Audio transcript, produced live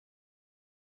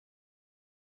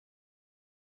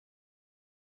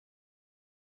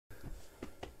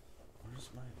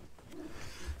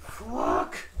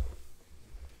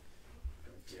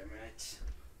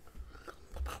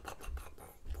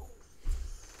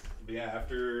But yeah,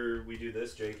 after we do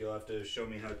this, Jake, you'll have to show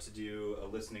me how to do a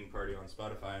listening party on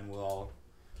Spotify, and we'll all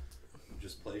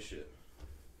just play shit.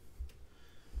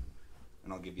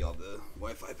 And I'll give you all the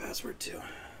Wi-Fi password, too.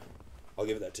 I'll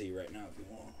give that to you right now if you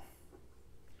want.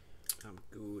 I'm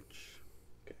gooch.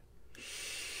 Okay.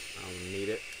 I don't need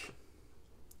it.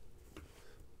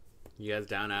 You guys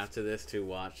down after this to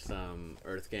watch some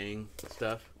Earthgang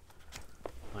stuff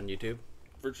on YouTube?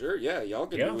 For sure, yeah. Y'all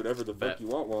can do whatever the fuck you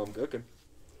want while I'm cooking.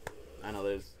 I know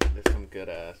there's some good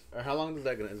ass. Or how long is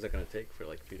that gonna take for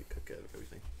like for you to cook it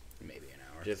everything? Maybe an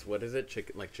hour. Just what is it?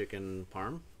 Chicken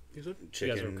parm? You said?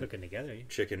 You guys were cooking together.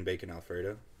 Chicken bacon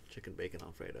Alfredo. Chicken bacon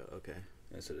Alfredo. Okay.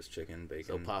 Yes, it is chicken bacon.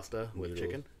 So pasta with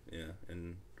chicken. Yeah,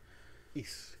 and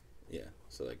yeah,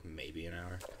 so like maybe an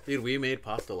hour. Dude, we made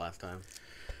pasta last time.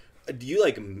 You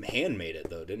like handmade it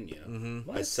though, didn't you? Mm-hmm.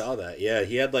 I saw that. Yeah,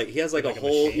 he has like a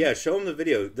whole machine? Yeah. Show him the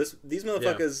video. These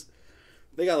motherfuckers,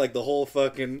 they got like the whole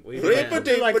fucking.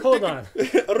 Like hold on,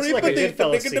 it's like a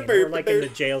Goodfellas scene. We're like in the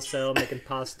jail cell making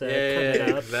pasta, cutting it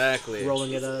up, exactly,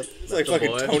 rolling it up. It's like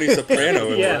fucking Tony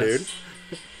Soprano in there, dude.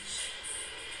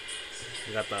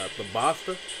 We got the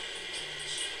pasta,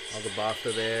 all the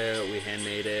pasta there. We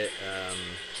handmade it.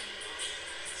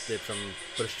 Did some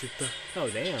prosciutto. Oh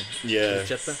damn! Yeah.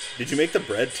 Prosciutto. Did you make the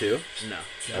bread too? No.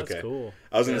 That's cool.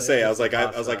 I was gonna say, I was like,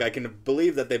 I can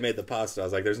believe that they made the pasta. I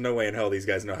was like, there's no way in hell these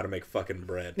guys know how to make fucking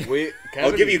bread.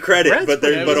 I'll give you credit,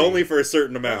 but only for a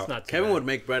certain amount. Kevin would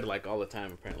make bread like all the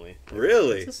time, apparently.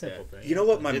 Really? It's a simple thing. You know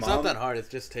what, It's not that hard.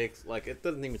 It just takes like it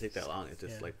doesn't even take that long. It's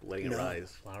just like letting it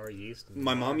rise. Flour, yeast.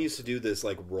 My mom used to do this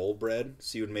like roll bread.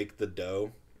 So you would make the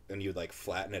dough. And you would like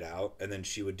flatten it out, and then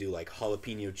she would do like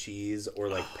jalapeno cheese or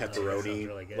like pepperoni,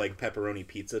 really like pepperoni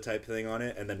pizza type thing on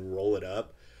it, and then roll it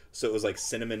up. So it was like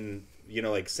cinnamon,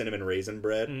 like cinnamon raisin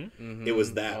bread. Mm-hmm. It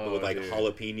was that, but with like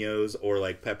jalapenos or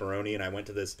like pepperoni. And I went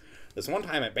to this one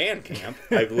time at band camp.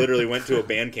 I literally went to a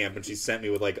band camp, and she sent me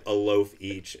with like a loaf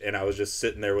each, and I was just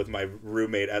sitting there with my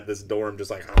roommate at this dorm, just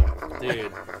like,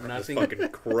 dude, nothing fucking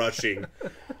crushing.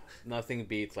 Nothing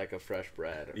beats like a fresh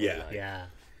bread. Yeah, yeah.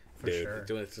 For dude,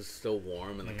 sure. It's just still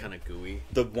warm and kind of gooey.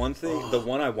 The one thing, the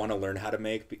one I want to learn how to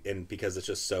make, and because it's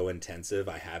just so intensive,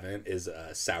 I haven't, is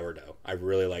sourdough. I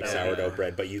really like sourdough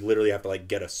bread, but you literally have to like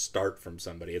get a start from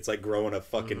somebody. It's like growing a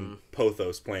fucking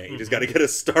pothos plant. You just got to get a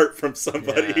start from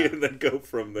somebody and then go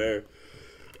from there.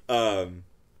 But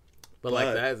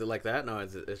like that, is it like that? No,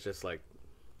 it's just like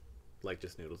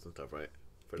just noodles and stuff, right?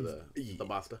 For the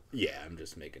pasta. Yeah, I'm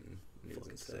just making noodles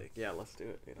and stuff. Yeah, let's do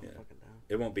it. Fucking down.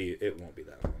 It won't be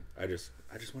that long. I just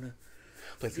want to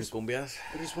play some cumbias.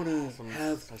 I just want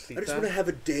to have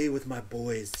a day with my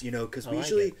boys, because we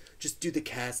usually just do the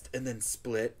cast and then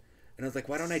split. And I was like,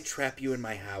 why don't I trap you in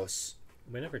my house?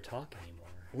 We never talk anymore.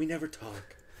 We never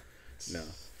talk. No.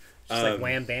 Just like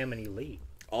wham bam and elite.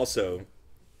 Also,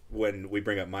 when we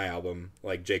bring up my album,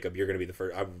 like Jacob, you're gonna be the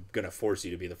first. I'm gonna force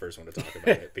you to be the first one to talk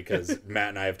about it because Matt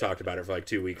and I have talked about it for like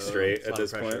 2 weeks straight at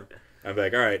this point. I'm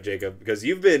like, all right, Jacob, because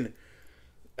you've been,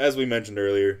 as we mentioned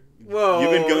earlier. Whoa!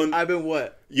 You've been going. I've been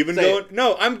what? You've been going.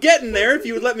 No, I'm getting there. If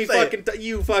you would let me fucking,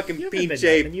 you fucking pinche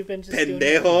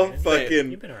pendejo,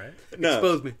 fucking. You've been alright. No,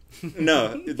 expose me.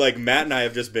 No, like Matt and I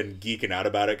have just been geeking out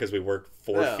about it because we work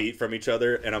 4 feet from each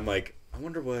other, and I'm like, I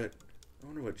wonder what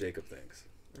Jacob thinks.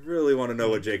 I really want to know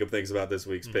what Jacob thinks about this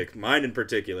week's pick. Mine in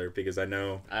particular, because I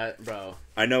know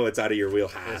it's out of your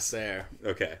wheelhouse. It's there.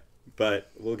 Okay, but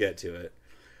we'll get to it.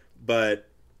 But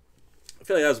I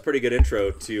feel like that was a pretty good intro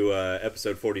to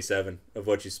episode 47 of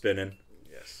Whatchu Spinnin.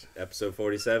 Yes. Episode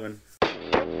 47.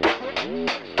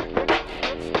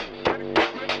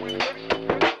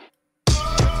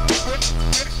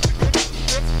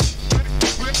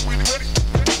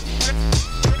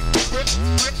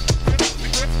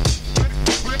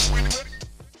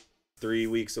 3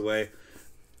 weeks away.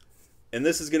 And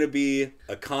this is going to be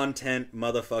a content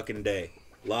motherfucking day.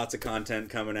 Lots of content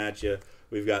coming at you.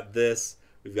 We've got this.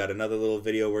 We've got another little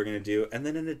video we're going to do. And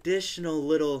then an additional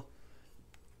little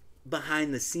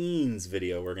behind the scenes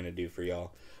video we're going to do for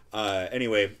y'all.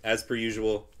 Anyway, as per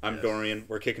usual, I'm Dorian.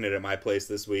 We're kicking it at my place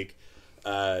this week.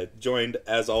 Joined,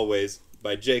 as always,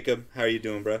 by Jacob. How are you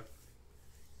doing, bro?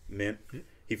 Mint.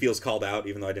 He feels called out,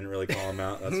 even though I didn't really call him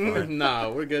out. That's fine.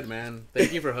 No, we're good, man.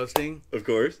 Thank you for hosting. Of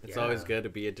course. It's always good to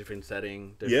be a different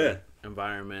setting, different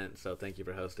environment. So thank you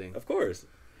for hosting. Of course.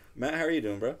 Matt, how are you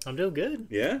doing, bro? I'm doing good.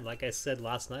 Yeah? Like I said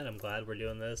last night, I'm glad we're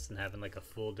doing this and having like a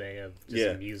full day of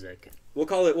just music. We'll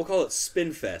call it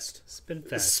Spin Fest. Spin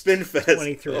Fest. Spin Fest.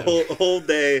 23. A whole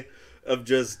day of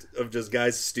just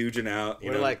guys stooging out.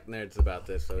 We're like nerds about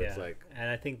this, so it's like. And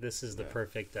I think this is the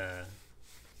perfect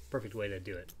way to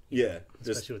do it. Yeah,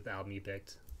 especially with the album you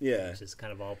picked. Yeah. It just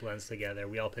kind of all blends together.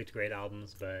 We all picked great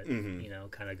albums, but, you know,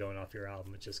 kind of going off your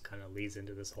album, it just kind of leads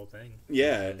into this whole thing.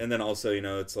 Yeah, and then also, you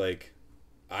know, it's like,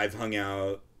 I've hung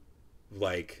out,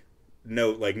 like,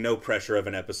 no pressure of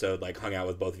an episode, like, hung out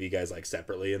with both of you guys, like,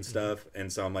 separately and stuff,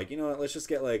 and so I'm like, you know what, let's just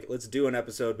get, like, let's do an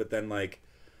episode, but then, like,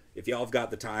 if y'all have got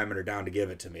the time and are down to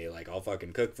give it to me, like, I'll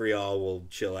fucking cook for y'all, we'll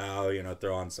chill out, you know,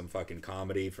 throw on some fucking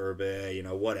comedy for a bit, you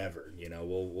know, whatever, you know,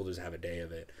 we'll just have a day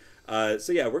of it.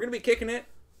 So yeah, we're gonna be kicking it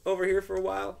over here for a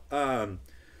while.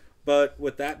 But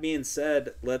with that being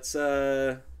said, let's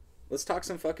talk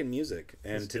some fucking music.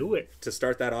 And to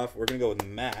start that off, we're gonna go with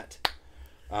Matt.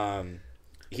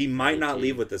 He might not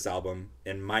leave with this album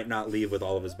and might not leave with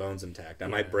all of his bones intact. I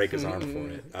might break his arm for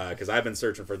it because I've been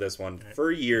searching for this one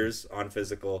for years on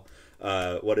physical.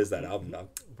 What is that album, dog?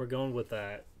 We're going with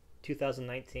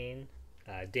 2019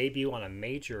 debut on a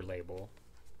major label,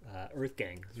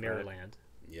 Earthgang, Mirrorland.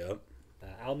 Yep.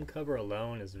 Album cover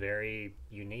alone is very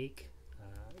unique.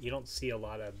 You don't see a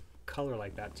lot of color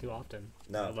like that too often.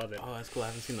 No. I love it. Oh, that's cool. I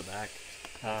haven't seen the back.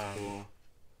 That's cool.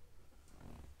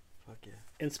 Fuck yeah.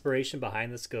 Inspiration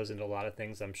behind this goes into a lot of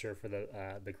things, I'm sure, for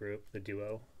the group, the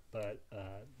duo. But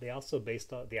they also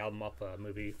based the album off a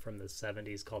movie from the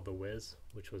 70s called The Wiz,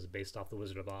 which was based off The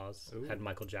Wizard of Oz. Ooh. Had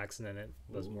Michael Jackson in it.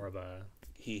 It was more of a...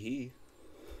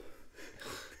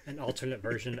 an alternate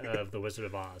version of The Wizard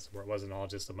of Oz, where it wasn't all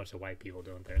just a bunch of white people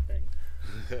doing their thing.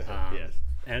 Yes.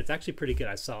 And it's actually pretty good.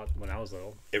 I saw it when I was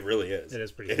little. It really is. It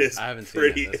is pretty good. Is I haven't seen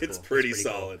pretty, it. It's cool. Pretty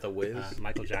solid. Cool. The Wiz.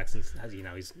 Michael Jackson has, you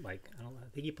know, he's like, I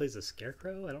think he plays the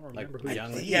Scarecrow. I don't remember who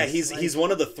young, he Yeah, he's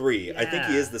one of the three. I think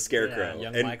he is the Scarecrow.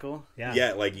 Young and, Michael?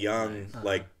 Yeah, like young,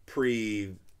 like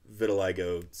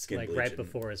pre-vitiligo skin like bleaching. right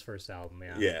before his first album,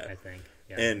 yeah. I think.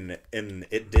 Yeah. And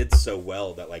it did so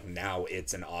well that like now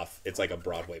it's like a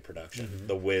Broadway production.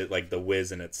 The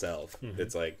Wiz in itself.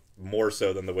 It's like more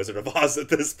so than the Wizard of Oz at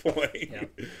this point.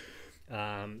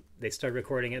 Yeah. They started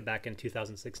recording it back in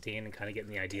 2016 and kind of getting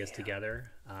the ideas together.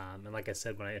 And like I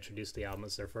said, when I introduced the album,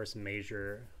 it's their first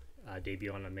major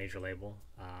debut on a major label.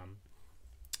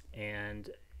 And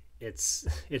it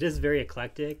is very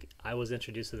eclectic. I was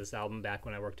introduced to this album back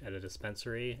when I worked at a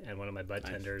dispensary, and one of my bud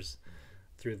tenders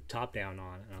threw the top down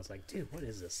on, and I was like, dude, what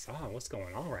is this song? What's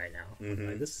going on right now?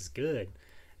 Like, this is good.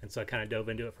 And so I kind of dove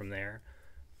into it from there.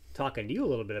 Talking to you a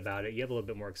little bit about it, you have a little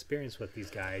bit more experience with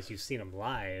these guys. You've seen them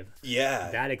live.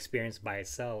 Yeah. That experience by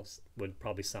itself would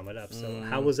probably sum it up. So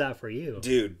how was that for you?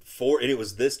 Dude, and it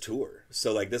was this tour.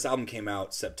 So like this album came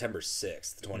out September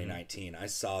 6th, 2019. I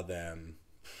saw them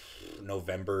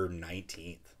November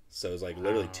 19th. So it was like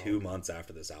literally 2 months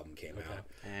after this album came out.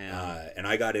 And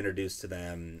I got introduced to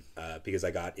them because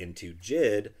I got into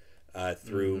JID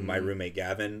through my roommate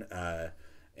Gavin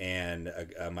and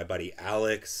my buddy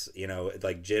Alex. You know,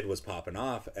 like JID was popping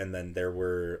off, and then there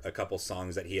were a couple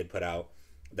songs that he had put out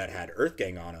that had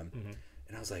Earthgang on them.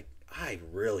 And I was like, I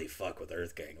really fuck with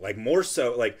Earthgang. Like more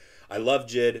so, like I love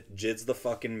JID. JID's the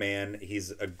fucking man.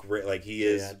 He's a great, like he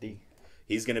is... Yeah,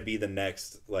 he's going to be the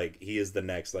next, like, he is the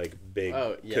next, like, big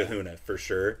kahuna for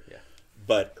sure. Yeah.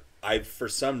 But for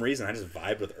some reason, I just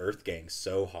vibe with Earthgang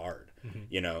so hard.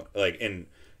 You know, like, and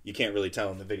you can't really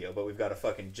tell in the video, but we've got a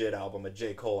fucking JID album, a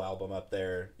J. Cole album up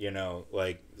there, you know,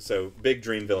 like, so big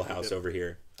Dreamville house over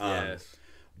here. Yes.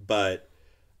 But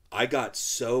I got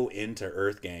so into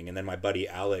Earthgang, and then my buddy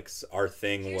Alex, our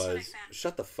thing was,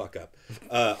 shut the fuck up.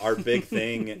 Our big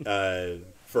thing,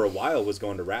 for a while was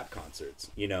going to rap concerts.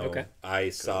 You know, I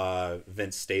saw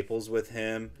Vince Staples with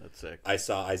him. That's sick. I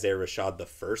saw Isaiah Rashad the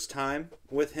first time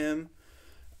with him.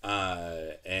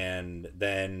 And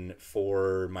then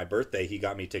for my birthday, he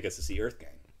got me tickets to see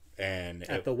Earthgang. And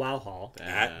at the Wow Hall.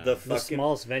 At the fucking... the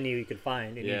smallest venue you could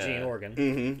find in Eugene,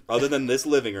 Oregon. Other than this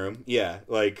living room. Yeah,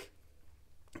 like...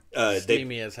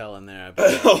 steamy as hell in there.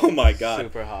 Oh my god,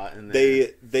 super hot in there.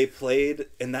 They played,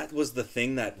 and that was the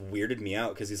thing that weirded me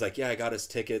out, because he's like, yeah, I got us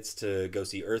tickets to go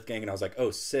see Earthgang, and I was like,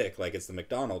 oh sick, like it's the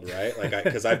McDonald, right? Like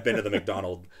because I've been to the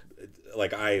McDonald,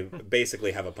 like I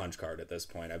basically have a punch card at this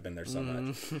point. I've been there so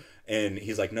much. And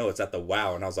he's like, no, it's at the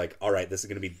Wow. And I was like, all right, this is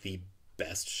gonna be the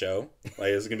best show.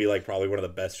 Like this is gonna be like probably one of the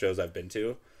best shows I've been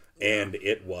to. And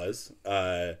it was.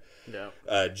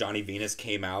 Johnny Venus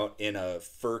came out in a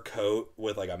fur coat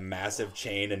with like a massive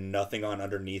chain and nothing on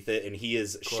underneath it, and he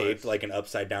is shaped like an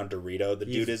upside down Dorito. The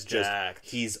dude is jacked.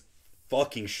 He's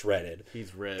fucking shredded.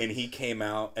 He's ripped. And he came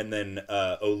out, and then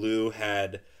Olu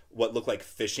had what looked like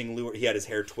fishing lure. He had his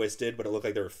hair twisted, but it looked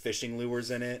like there were fishing lures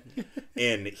in it.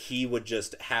 And he would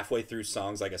just halfway through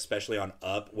songs, like especially on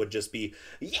Up, would just be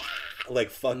like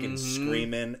fucking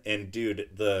screaming. And dude,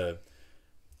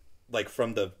 like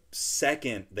from the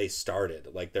second they started,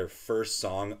 like their first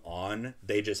song on,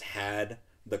 they just had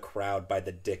the crowd by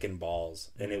the dick and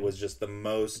balls, and it was just the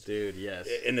most, dude. Yes,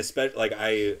 and especially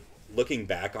like looking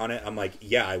back on it, I'm like,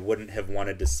 yeah, I wouldn't have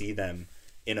wanted to see them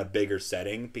in a bigger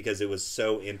setting because it was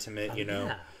so intimate, you know.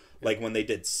 Yeah. Like when they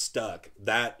did Stuck,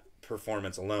 that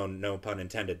performance alone, no pun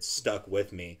intended, stuck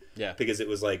with me. Yeah, because it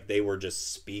was like they were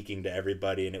just speaking to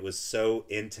everybody, and it was so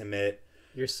intimate.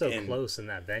 You're so close in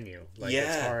that venue. Like, yeah,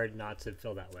 it's hard not to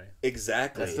feel that way.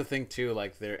 Exactly. That's the thing too.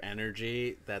 Like their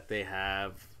energy that they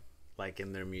have, like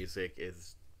in their music,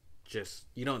 is just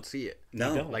you don't see it.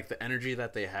 No, like the energy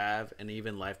that they have, and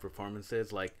even live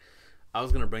performances. Like I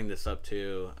was gonna bring this up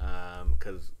too,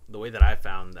 because the way that I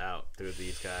found out through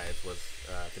these guys was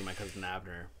through my cousin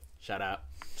Abner. Shout out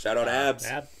Abs.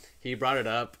 He brought it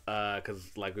up because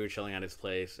like we were chilling at his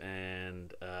place,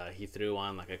 and he threw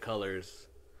on like a Colors.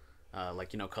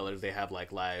 Like, you know, Colors, they have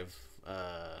like live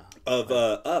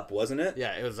Up, wasn't it?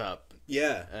 Yeah, it was Up.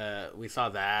 Yeah. We saw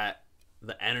that.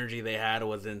 The energy they had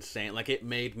was insane. Like, it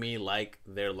made me like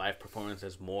their live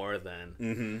performances more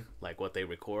than like what they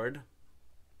record.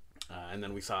 And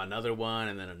then we saw another one,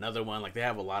 and then another one. Like, they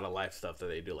have a lot of live stuff that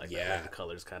they do, like that, like the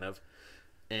Colors kind of.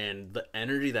 And the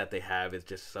energy that they have is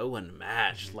just so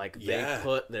unmatched. Like, they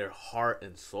put their heart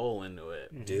and soul into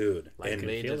it. Dude. Like, and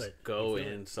they just go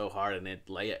in so hard, and it,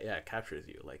 like, it captures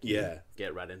you. Like, you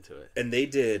get right into it. And they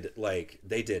did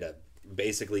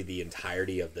basically the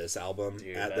entirety of this album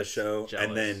at the show. Jealous.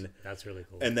 And then that's really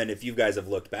cool. And then if you guys have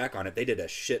looked back on it, they did a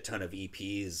shit ton of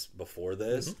EPs before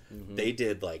this. They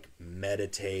did like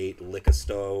Meditate,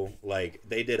 Lickisto, like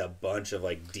they did a bunch of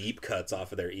like deep cuts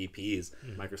off of their EPs.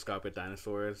 Microscopic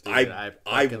Dinosaurs. Dude,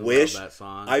 I wish love that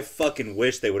song. I fucking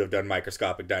wish they would have done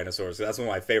Microscopic Dinosaurs. That's one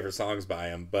of my favorite songs by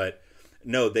them. But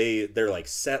no, their like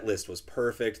set list was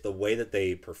perfect. The way that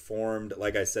they performed,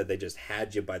 like I said, they just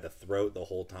had you by the throat the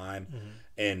whole time.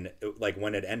 And like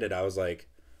when it ended, I was like,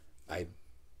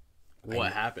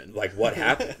 what happened? Like what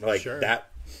happened? Like Sure.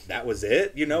 that was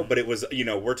it, you know? But it was, you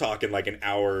know, we're talking like an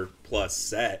hour plus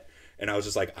set, and I was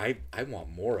just like, I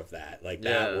want more of that. Like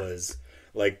that was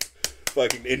like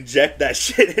fucking inject that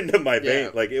shit into my vein.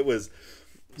 Like it was.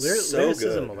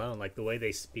 Lyricism alone, like the way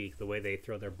they speak, the way they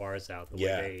throw their bars out, the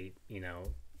way they, you know,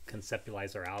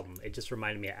 conceptualize their album, it just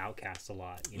reminded me of Outkast a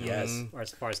lot. You know,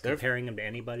 as far as comparing them to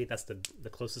anybody, that's the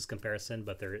closest comparison.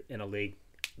 But they're in a league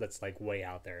that's like way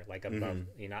out there, like above,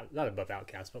 you know, not above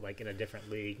Outkast, but like in a different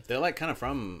league. They're like kind of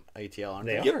from ATL, aren't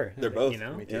they? They are. They're both. You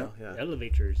know, ATL,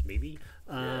 elevators, baby.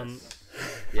 I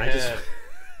just.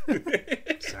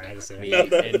 Sorry, I had to say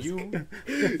that. And you,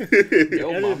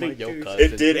 yo mama, yo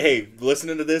cousin. It did. Hey,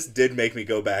 listening to this did make me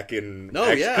go back and.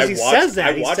 He says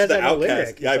that. I watched the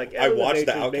Outkast. Yeah, like, I watched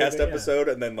the Outkast episode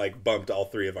and then like bumped all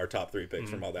three of our top three picks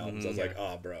from all the albums. I was like,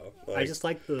 oh, bro. Like, I just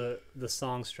like the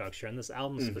song structure, and this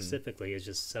album specifically is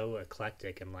just so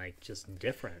eclectic and like just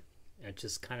different. It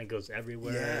just kind of goes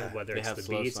everywhere. Whether it's the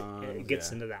beats, it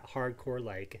gets into that hardcore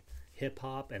like hip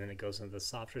hop, and then it goes into the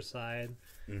softer side.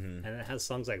 And it has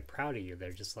songs like "Proud of You."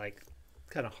 They're just like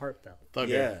kind of heartfelt.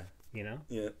 Thugger. You know?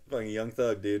 Yeah, fucking Young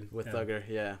Thug, dude. With Thugger,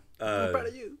 I'm proud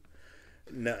of you.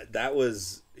 No, that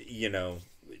was, you know,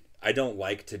 I don't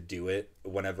like to do it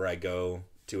whenever I go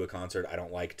to a concert. I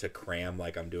don't like to cram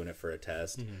like I'm doing it for a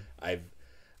test.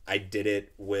 I did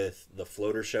it with the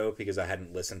Floater show because I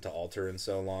hadn't listened to Alter in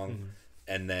so long,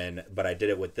 and then but I did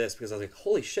it with this because I was like,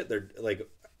 holy shit,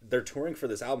 they're touring for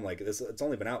this album. Like this, it's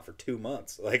only been out for 2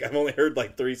 months. Like I've only heard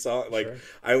like 3 songs. Like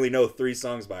I only know 3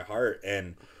 songs by heart.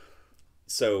 And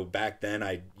so back then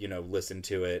I, you know, listened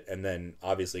to it. And then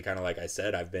obviously kind of like I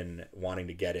said, I've been wanting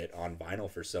to get it on vinyl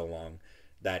for so long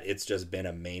that it's just been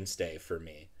a mainstay for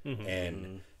me.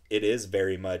 And it is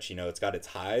very much, you know, it's got its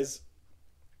highs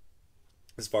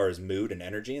as far as mood and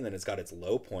energy. And then it's got its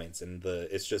low points, and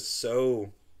it's just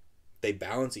so, they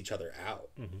balance each other out.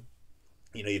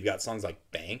 You know, you've got songs like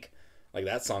Bank, like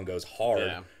that song goes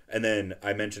hard. And then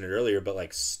I mentioned it earlier, but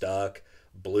like Stuck,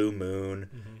 Blue Moon,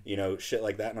 you know, shit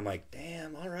like that. And I'm like,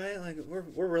 damn, all right, like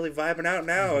we're really vibing out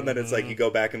now. And then it's like you go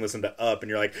back and listen to Up, and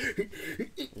you're like,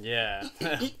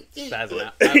 spazzing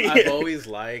out. I've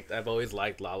always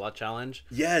liked La La Challenge.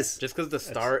 Yes, just because the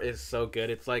start is so good.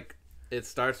 It's like it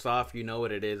starts off, you know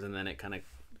what it is, and then it kind of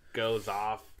goes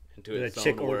off into its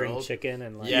own world. Chicken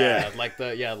and like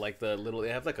the little, they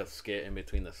have like a skit in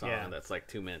between the song that's like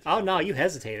 2 minutes. Oh no, you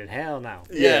hesitated. Hell no.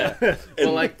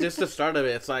 Well, like just the start of it,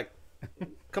 it's like,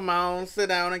 come on, sit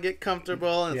down and get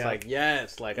comfortable. And it's like,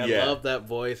 yes, like I love that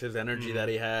voice, his energy that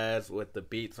he has with the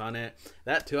beats on it.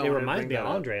 That too. It reminds me of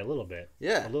Andre a little bit.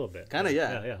 Yeah, a little bit. Kind of,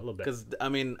 yeah, a little bit. Because I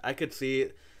mean, I could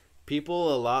see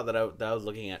people a lot that I was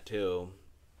looking at too.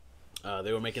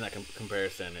 They were making that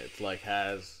comparison. It's like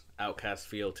has Outkast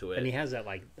feel to it, and he has that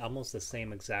like almost the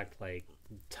same exact like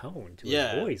tone to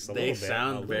his voice. They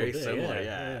sound very similar.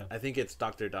 Yeah. I think it's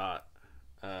Dr. Dot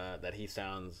that he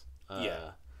sounds.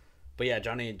 But yeah,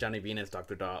 Johnny Venus,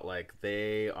 Dr. Dot, like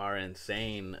they are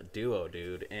insane duo,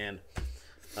 dude. And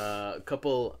a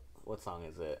couple. What song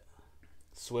is it?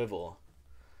 Swivel.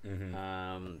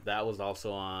 That was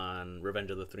also on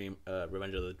Revenge of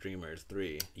the Dreamers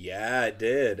 3. Yeah, it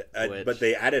did. But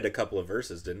they added a couple of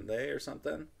verses, didn't they, or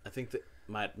something? I think that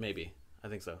maybe. I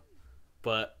think so.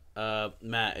 But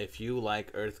Matt, if you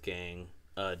like Earthgang,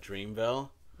 Dreamville,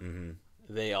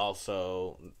 they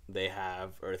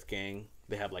have Earthgang.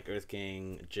 They have like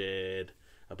Earthgang, Jid,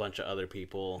 a bunch of other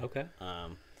people. Okay.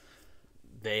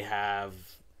 They have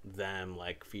them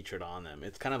like featured on them.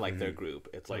 It's kind of like their group.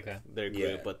 It's like their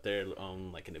group, but their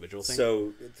own like individual thing.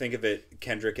 So think of it,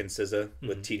 Kendrick and SZA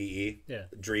with TDE. Yeah.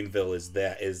 Dreamville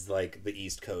is like the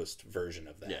East Coast version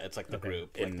of that. Yeah, it's like the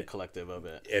group, like the collective of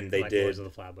it. And they like did Boys of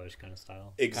the Flatbush kind of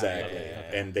style. Exactly.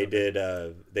 And they did.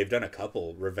 They've done a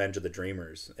couple, Revenge of the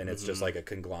Dreamers, and it's just like a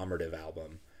conglomerative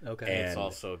album. Okay. And it's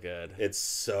all so good. It's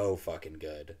so fucking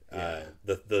good. Yeah.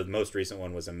 The most recent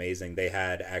one was amazing. They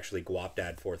had actually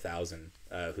Guapdad 4000,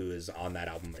 who is on that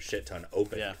album a shit ton,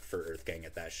 opened for Earthgang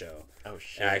at that show. Oh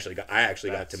shit! And I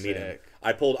actually got to meet him.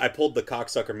 I pulled the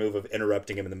cocksucker move of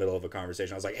interrupting him in the middle of a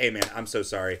conversation. I was like, "Hey man, I'm so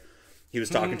sorry." He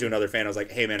was talking to another fan. I was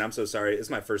like, "Hey man, I'm so sorry.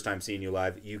 It's my first time seeing you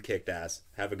live. You kicked ass.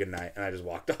 Have a good night." And I just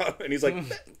walked off. And he's like,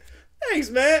 "Thanks,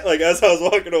 man." Like as I was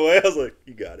walking away, I was like,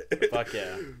 "You got it." Fuck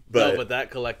yeah. But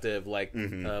that collective, like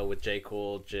with J.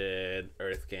 Cole, Jid,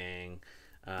 Earthgang,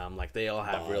 like they all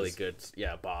have really good.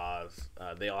 Yeah, Boz.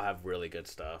 They all have really good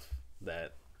stuff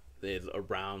that is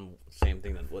around same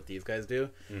thing that what these guys do,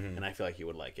 and I feel like you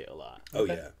would like it a lot. Oh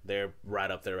yeah, they're right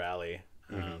up their alley.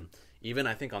 Even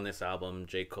I think on this album,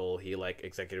 J. Cole, he like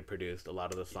executive produced a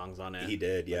lot of the songs on it. He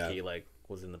did, yeah. Like, he like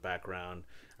was in the background.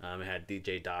 It had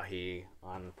DJ Dahi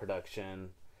on production.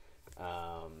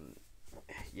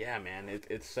 Yeah, man,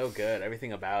 it's so good.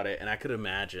 Everything about it, and I could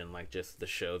imagine like just the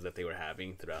shows that they were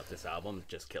having throughout this album,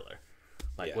 just killer.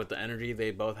 Like with the energy they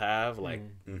both have, like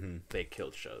they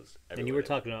killed shows. And you were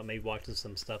talking about maybe watching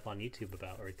some stuff on YouTube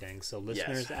about Earthgang. So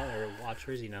listeners out or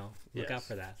watchers, look out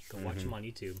for that. Go watch them on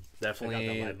YouTube. Definitely, check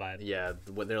out that live vibe. Yeah,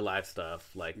 with their live stuff,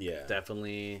 like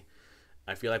definitely.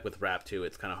 I feel like with rap too,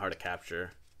 it's kind of hard to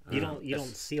capture. You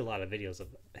don't see a lot of videos of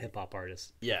hip hop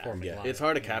artists. Performing live, it's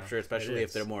hard to capture, especially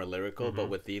if they're more lyrical. But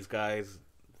with these guys,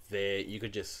 you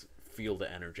could just feel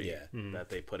the energy that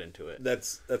they put into it.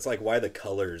 That's like why the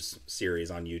Colors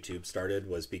series on YouTube started,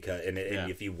 was because and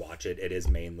if you watch it, it is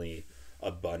mainly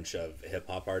a bunch of hip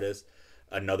hop artists.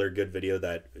 Another good video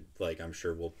that like I'm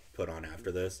sure we'll put on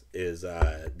after this is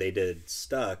they did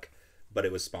Stuck, but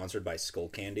it was sponsored by Skull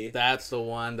Candy. That's the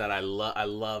one that I love. I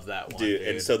love that one, dude.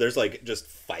 And so there's like just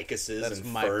ficuses and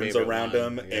ferns around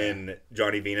him, and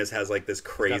Johnny Venus has like this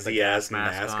crazy ass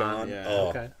mask on. Yeah. Oh,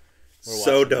 okay.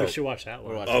 So dope. We should watch that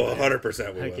one.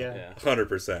 100% we will. Yeah.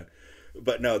 100%.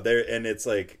 But no, and it's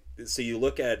like, so you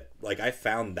look at, like, I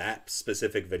found that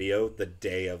specific video the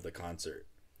day of the concert,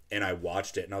 and I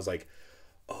watched it, and I was like,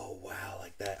 oh, wow,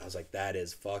 like that. I was like, that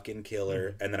is fucking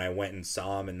killer. And then I went and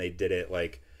saw them, and they did it,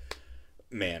 like,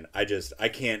 man, I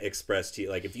can't express to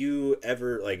you, like, if you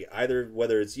ever, like, either,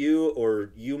 whether it's you or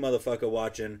you motherfucker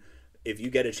watching, if you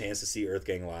get a chance to see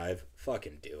Earthgang live,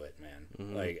 fucking do it, man.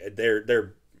 Like,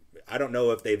 they're I don't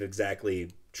know if they've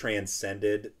exactly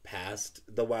transcended past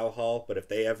the Wow Hall, but if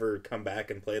they ever come back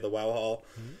and play the Wow Hall,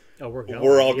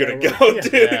 we're all gonna go,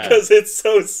 dude, because it's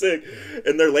so sick.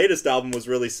 And their latest album was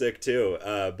really sick too.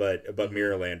 But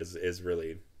Mirrorland is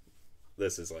really,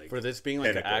 this is like, for this being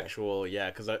like an actual,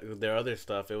 because their other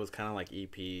stuff, it was kind of like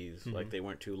EPs, like they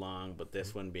weren't too long, but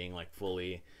this one being like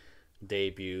fully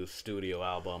debut studio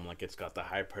album, like it's got the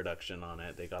high production on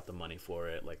it, they got the money for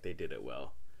it, like they did it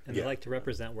well. And they like to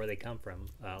represent where they come from.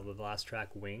 With the last track,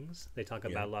 Wings, they talk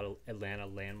about a lot of Atlanta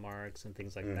landmarks and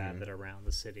things like that are around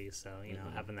the city. So,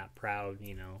 having that proud,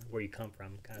 where you come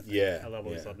from kind of thing. Yeah. I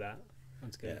always love that.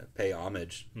 That's good. Yeah, pay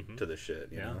homage to the shit,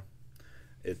 you know?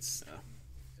 It's,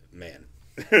 man,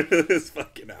 this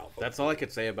fucking album. That's all I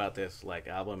could say about this, like,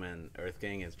 album and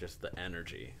Earthgang is just the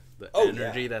energy. The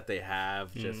energy that they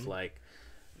have, just like,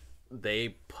 they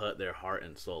put their heart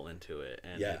and soul into it,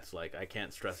 and it's like, I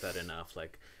can't stress that enough.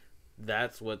 Like,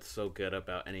 that's what's so good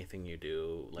about anything you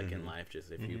do, like in life,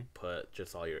 just if you put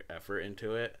just all your effort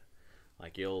into it,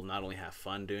 like you'll not only have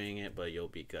fun doing it, but you'll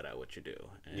be good at what you do.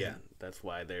 And that's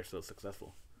why they're so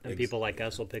successful. And people like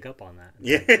us will pick up on that.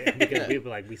 Yeah. Because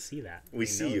people like, we see that. We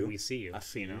see you. We see you. I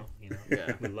see you.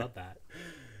 Yeah. We love that.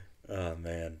 Oh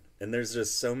man. And there's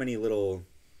just so many little,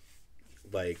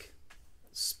 like,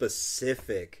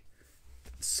 specific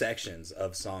sections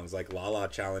of songs like La La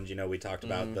Challenge. You know, we talked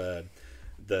about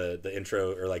the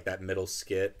intro or like that middle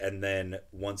skit, and then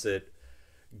once it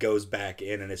goes back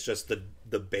in and it's just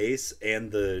the bass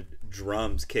and the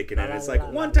drums kicking in. It's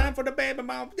like one time for the baby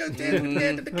mom,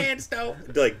 the candy stove.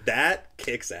 Like that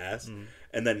kicks ass.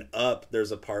 And then Up,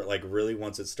 there's a part like really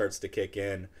once it starts to kick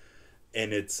in,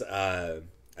 and it's I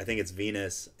think it's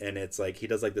Venus, and it's like he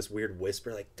does like this weird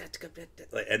whisper like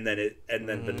and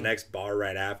then the next bar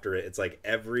right after it, it's like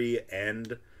every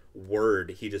end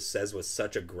word he just says with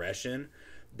such aggression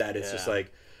that it's just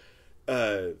like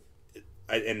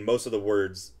and most of the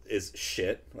words is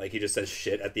shit. Like he just says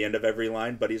shit at the end of every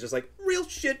line, but he's just like real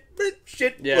shit.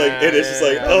 Yeah, like, and it's just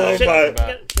like oh my.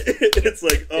 It's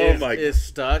like oh my. Is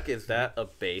Stuck? Is that a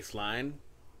bass line?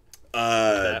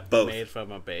 Both made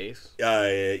from a bass.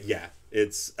 Yeah.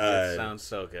 It sounds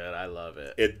so good. I love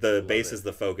it. The bass is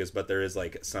the focus, but there is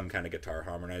like some kind of guitar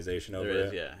harmonization over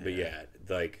it. Yeah. But yeah,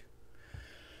 like.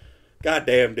 God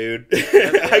damn, dude.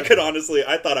 I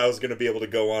thought I was going to be able to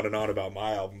go on and on about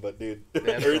my album, but dude,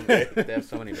 they have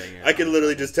so many bangers. I can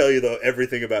literally just tell you, though,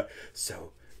 everything about,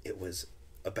 so it was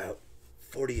about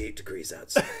 48 degrees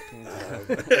outside. I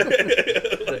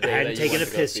hadn't taken a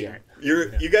piss yet.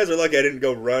 You guys are lucky I didn't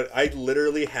go run. I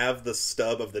literally have the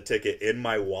stub of the ticket in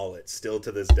my wallet still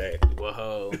to this day.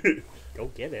 Whoa. Go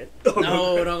get it.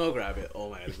 No, don't go grab it. Oh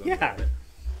my God. Yeah.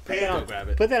 Put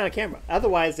that on camera.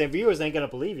 Otherwise, the viewers ain't gonna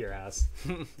believe your ass.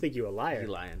 Think you a liar. He's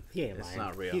lying. He ain't lying. It's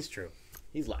not real. He's true.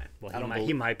 He's lying. Well,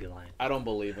 he might be lying. I don't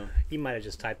believe him. He might have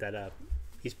just typed that up.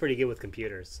 He's pretty good with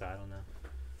computers, so I don't know.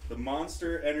 The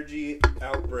Monster Energy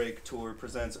Outbreak Tour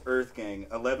presents Earthgang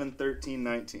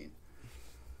 11/13/19.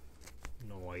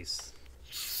 Noise.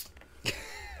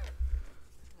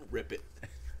 Rip it.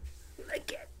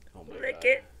 Lick it. Oh my Lick God.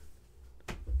 it.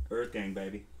 Earthgang,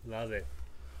 baby. Love it.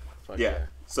 Fuck Yeah.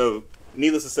 So,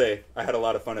 needless to say, I had a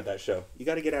lot of fun at that show. You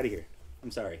got to get out of here.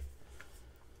 I'm sorry.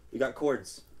 We got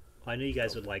chords. I knew you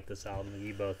guys would like this album.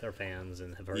 You both are fans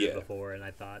and have heard it before, and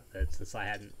I thought that since I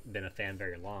hadn't been a fan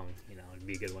very long, it'd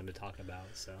be a good one to talk about.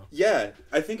 So yeah,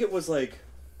 I think it was like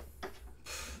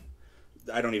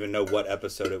I don't even know what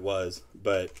episode it was,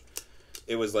 but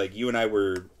it was like you and I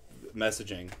were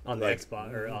messaging on the like,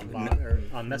 Xbox or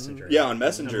on Messenger. Yeah, on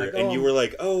Messenger, and you were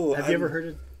like, "Oh, have you ever heard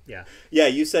of?" Yeah. Yeah,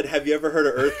 you said, "Have you ever heard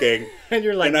of Earthgang?" And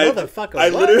you're like, "Motherfucker!" I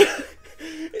literally.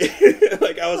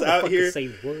 Like I was out here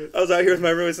with my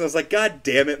roommates and I was like, God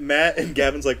damn it, Matt. And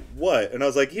Gavin's like, what? And I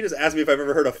was like, he just asked me if I've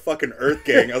ever heard of fucking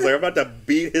Earthgang. I was like, I'm about to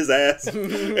beat his ass.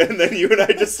 And then you and I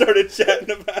just started chatting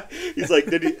about it. He's like,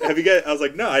 have you guys? I was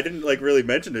like, no, I didn't like really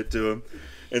mention it to him.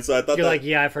 And so I thought you're like,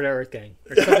 yeah, I've heard of Earthgang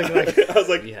or something like that. I was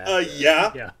like,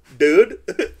 yeah, dude.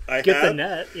 Get the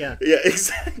net, yeah. Yeah,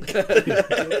 exactly. Get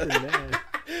the net.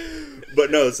 But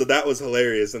no, so that was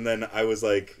hilarious. And then I was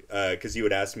like, because you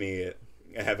would ask me,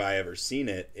 have I ever seen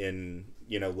it in,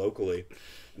 locally?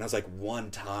 And I was like,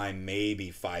 one time, maybe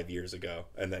 5 years ago.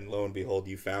 And then lo and behold,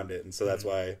 you found it. And so that's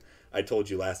why I told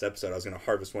you last episode I was going to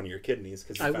harvest one of your kidneys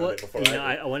because you found it before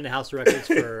I went to House of Records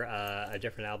for a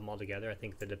different album altogether. I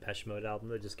think the Depeche Mode album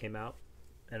that just came out.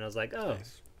 And I was like,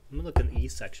 nice. I'm going to look in the E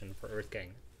section for Earthgang.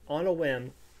 On a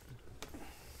whim.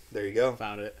 There you go.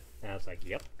 Found it. And I was like,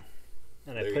 yep.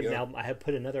 And I had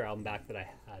put another album back that I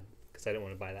had because I didn't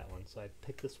want to buy that one. So I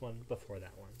picked this one before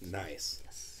that one. So. Nice.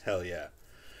 Yes. Hell yeah.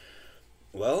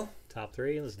 Well. Top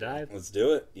 3. Let's dive. Let's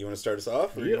do it. You want to start us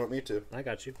off or you want me to? I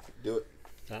got you. Do it.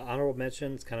 Honorable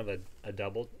mention. It's kind of a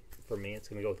double for me. It's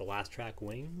going to go with the last track,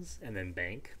 Wings, and then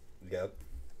Bank. Yep.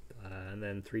 And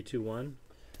then 3, 2, 1.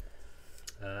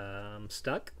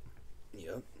 Stuck.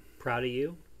 Yep. Proud of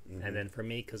You. Mm-hmm. And then for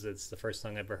me, because it's the first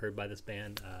song I've ever heard by this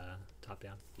band, Top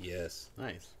Down. Yes.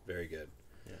 Nice. Very good.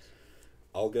 Yes.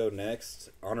 I'll go next.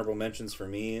 Honorable mentions for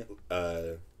me.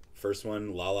 First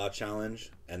one, La La Challenge.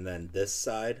 And then this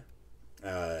side.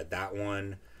 That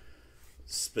one,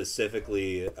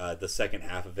 specifically, the second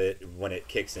half of it, when it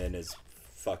kicks in, is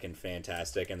fucking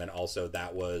fantastic. And then also,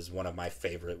 that was one of my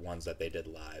favorite ones that they did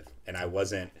live. And I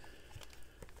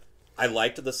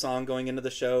liked the song going into the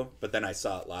show, but then I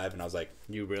saw it live and I was like,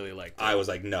 you really liked it. I was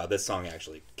like, no, this song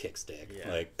actually kicks dick.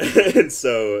 Yeah. Like, and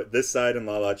so this side and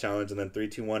La La Challenge, and then 3,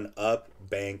 2, 1, Up,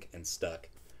 Bank, and Stuck.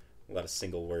 A lot of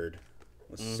single word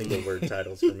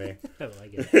titles for me. I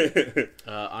like it.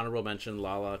 Honorable mention,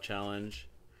 La La Challenge.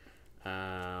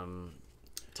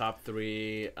 Top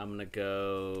 3, I'm gonna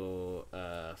go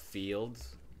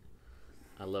Fields.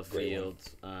 I love Great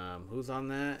Fields. Who's on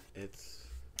that? It's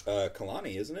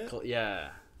Kalani, isn't it? Yeah.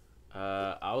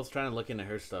 I was trying to look into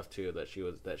her stuff too that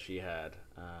she had,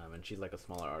 and she's like a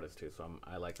smaller artist too. So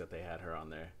I like that they had her on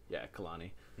there. Yeah,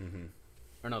 Kalani. Mm-hmm.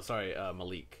 Or no, sorry,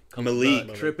 Malik.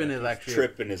 Malik. Trippin' is actually...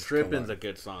 Trippin's a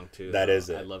good song, too. That is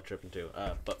it. I love Trippin', too.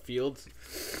 But Fields,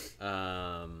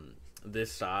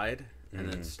 This Side,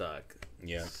 and then Stuck.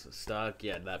 Yeah. Stuck,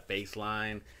 yeah, that bass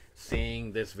line.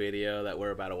 Seeing this video that we're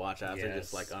about to watch after,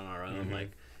 just like on our own, like,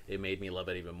 it made me love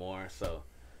it even more. So,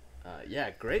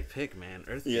 yeah, great pick, man.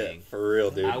 Earthgang. Yeah, for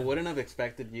real, dude. I wouldn't have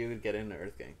expected you to get into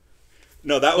Earthgang.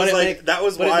 No, that was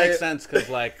why it makes sense, because,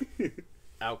 like...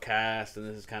 Outcast, and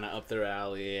this is kind of up their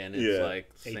alley, and it's like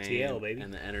ATL, baby,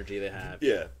 and the energy they have.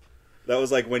 Yeah, that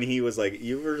was like when he was like,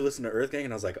 "You ever listen to Earthgang?"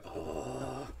 And I was like,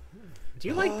 "Oh, do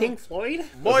you like Pink Floyd?"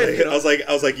 I was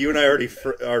like, you and I already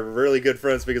are really good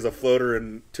friends because of Floater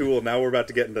and Tool. Now we're about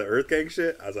to get into Earthgang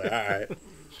shit. I was like, all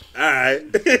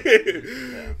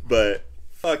right. But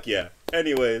fuck yeah.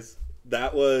 Anyways,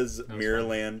 that was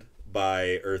Mirrorland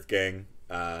by Earthgang,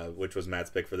 which was Matt's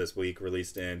pick for this week,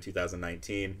 released in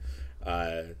 2019.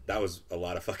 That was a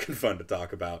lot of fucking fun to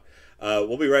talk about.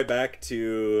 We'll be right back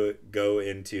to go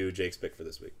into Jake's pick for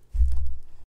this week.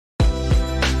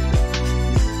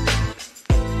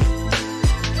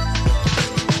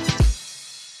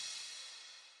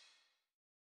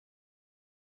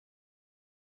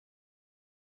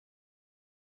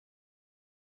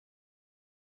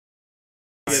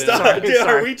 Stop, dude.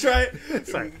 Are we trying?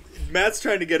 Sorry. Matt's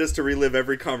trying to get us to relive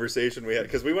every conversation we had,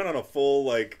 because we went on a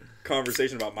full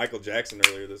conversation about Michael Jackson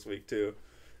earlier this week too,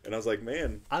 and I was like,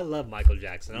 man, I love Michael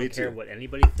Jackson. I don't care what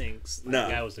anybody thinks. The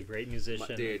guy was a great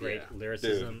musician, great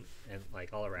lyricism, and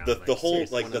all around. The whole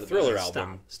the Thriller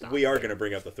album. Stop. We are going to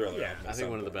bring up the Thriller album. I think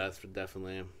one of the best,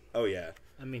 definitely. Oh yeah.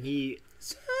 I mean, he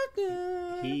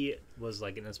was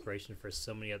like an inspiration for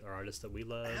so many other artists that we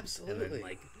love. Absolutely. And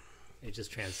then it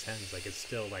just transcends. It's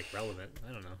still relevant.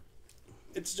 I don't know.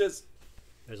 It's just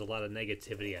there's a lot of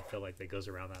negativity I feel like that goes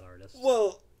around that artist.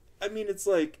 Well, I mean, it's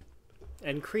like,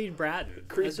 and Creed Bratton.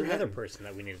 That's another person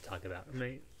that we need to talk about. I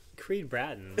mean, Creed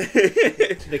Bratton,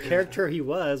 the character he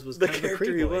was the kind character of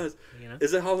a he boy, was. You know?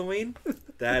 Is it Halloween?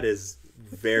 That is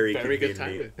very good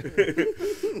timing.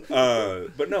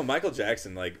 But no, Michael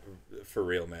Jackson, for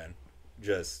real, man,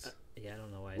 just. Yeah, I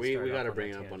don't know why. We got to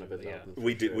bring up one of his albums.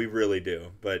 We do. We really do.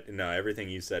 But no, everything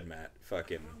you said, Matt,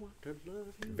 fucking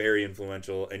very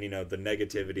influential. And the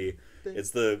negativity.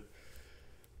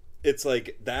 It's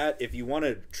like that. If you want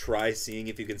to try seeing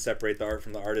if you can separate the art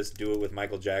from the artist, do it with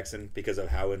Michael Jackson because of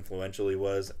how influential he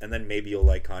was, and then maybe you'll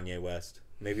like Kanye West.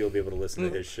 Maybe you'll be able to listen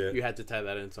to his shit. You had to tie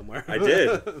that in somewhere. I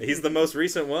did. He's the most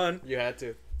recent one. You had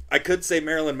to. I could say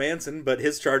Marilyn Manson, but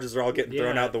his charges are all getting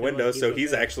thrown out the window, so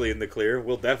he's actually in the clear.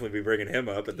 We'll definitely be bringing him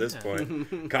up at this point.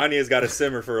 Kanye's got to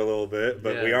simmer for a little bit,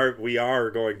 but we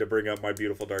are going to bring up My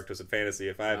Beautiful Dark Twisted Fantasy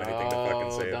if I have anything to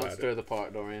fucking say about it. Don't stir the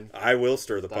pot, Dorian. I will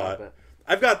stir the pot.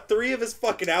 I've got 3 of his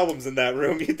fucking albums in that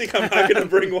room. You think I'm not going to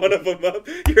bring one of them up?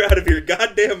 You're out of your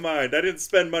goddamn mind. I didn't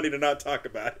spend money to not talk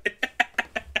about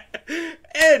it.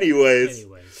 Anyways.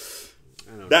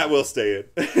 That will stay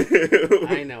in.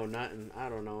 I know nothing. I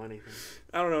don't know anything.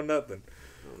 I don't know nothing.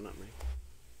 No, not me.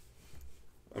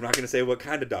 I'm not going to say what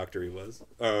kind of doctor he was.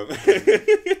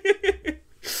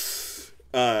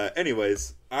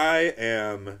 Anyways, I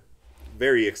am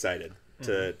very excited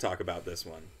to talk about this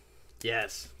one.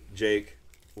 Yes. Jake,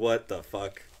 what the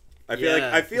fuck?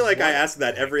 I feel like I ask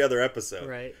that every other episode.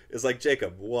 Right. It's like,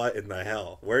 Jacob, what in the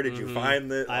hell? Where did you find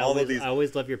this? I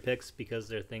always love your picks because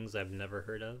they're things I've never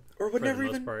heard of. Or would never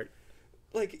even. Part.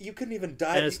 You couldn't even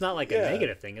dive. And it's not a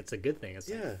negative thing. It's a good thing. It's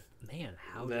man,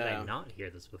 how did I not hear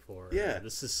this before? Yeah.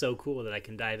 This is so cool that I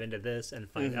can dive into this and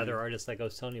find other artists like I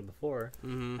was telling you before.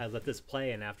 I let this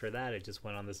play, and after that, it just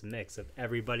went on this mix of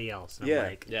everybody else. And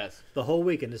I'm the whole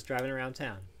weekend just driving around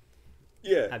town.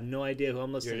 Yeah. I have no idea who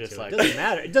I'm listening to. Like, it doesn't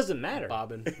matter. It doesn't matter.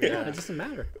 Bobbin. Yeah, it doesn't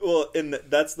matter. Well, and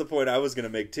that's the point I was going to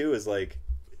make too, is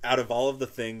out of all of the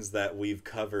things that we've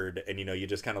covered, and you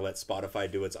just kind of let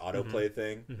Spotify do its autoplay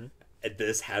thing,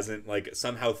 this hasn't,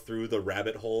 somehow through the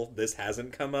rabbit hole, this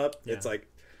hasn't come up. Yeah. It's like,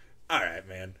 all right,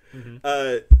 man.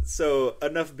 So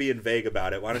enough being vague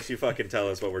about it. Why don't you fucking tell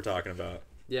us what we're talking about?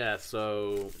 Yeah,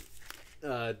 so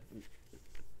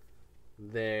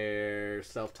they're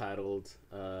self-titled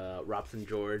Robson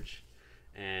Jorge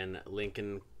and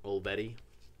Lincoln Olvetti.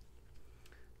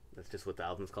 That's just what the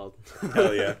album's called.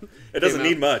 Hell yeah. It doesn't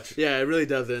need much. Yeah, it really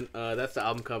doesn't. That's the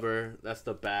album cover. That's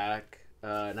the back.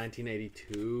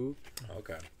 1982.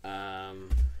 Okay.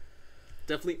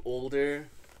 Definitely older.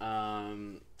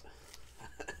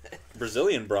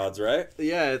 Brazilian broads, right?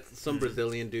 Yeah, it's some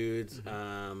Brazilian dudes.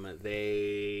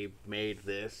 They made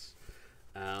this.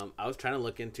 I was trying to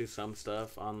look into some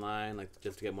stuff online, like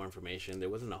just to get more information. There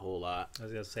wasn't a whole lot. I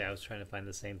was gonna say I was trying to find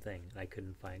the same thing. I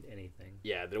couldn't find anything.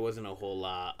 Yeah, there wasn't a whole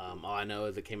lot. All I know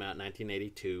is it came out in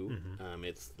 1982.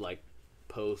 It's like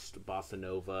post Bossa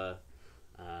Nova.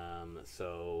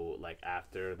 So like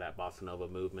after that Bossa Nova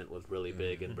movement was really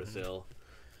big in Brazil.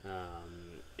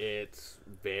 It's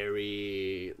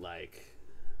very like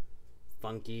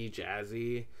funky,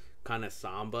 jazzy, kind of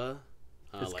samba.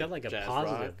 It's got like a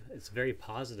positive. Rock. It's very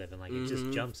positive, and like it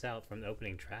just jumps out from the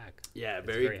opening track. Yeah,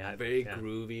 very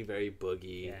groovy, very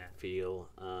boogie feel.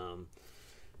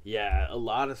 Yeah, a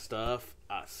lot of stuff.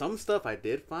 Some stuff I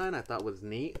did find I thought was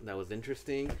neat, that was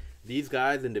interesting. These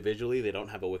guys individually, they don't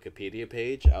have a Wikipedia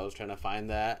page. I was trying to find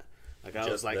that. Like I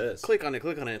was like, click on it.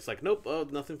 It's like, nope, oh,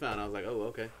 nothing found. I was like, oh,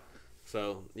 okay.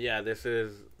 So yeah, this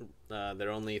is their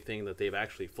only thing that they've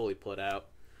actually fully put out.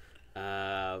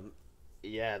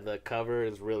 Yeah, the cover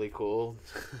is really cool.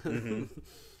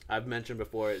 I've mentioned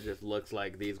before, it just looks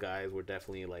like these guys were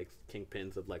definitely like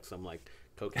kingpins of like some like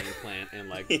cocaine plant and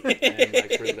like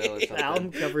Brazil or something. The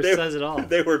album cover says it all.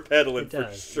 They were peddling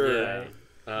for sure. Yeah.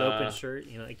 The open shirt,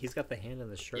 you know, like he's got the hand on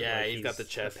the shirt. Yeah, like he's got the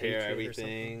chest hair,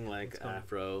 everything, like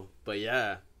afro. But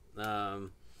yeah,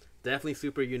 definitely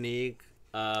super unique.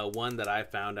 One that I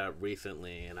found out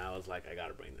recently, and I was like, I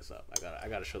gotta bring this up. I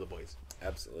gotta show the boys.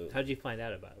 Absolutely. How did you find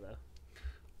out about it though?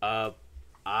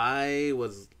 I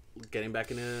was getting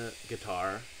back into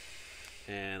guitar,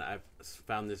 and I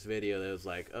found this video that was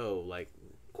like, oh, like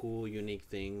cool, unique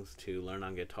things to learn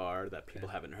on guitar that people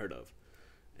haven't heard of.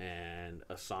 And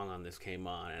a song on this came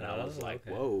on, and I was like,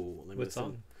 whoa. What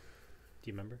song?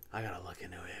 Do you remember? I gotta look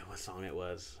into it, what song it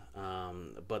was.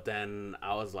 But then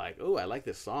I was like, oh, I like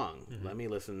this song. Let me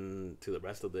listen to the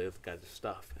rest of this guy's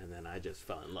stuff. And then I just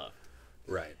fell in love.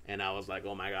 Right. And I was like,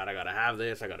 oh my God, I gotta have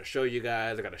this. I gotta show you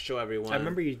guys. I gotta show everyone. I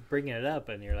remember you bringing it up,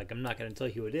 and you're like, I'm not gonna tell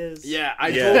you who it is. Yeah,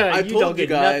 I told you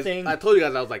guys. I told you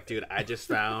guys, I was like, dude, I just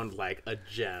found like a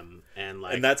gem, and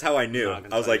like, and that's how I knew.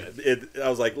 I was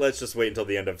like, let's just wait until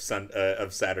the end of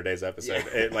Saturday's episode.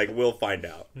 Yeah. We'll find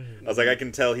out. I was like, I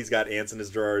can tell he's got ants in his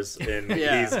drawers, and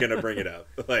he's gonna bring it up.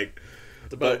 Like,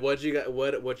 but what you guys,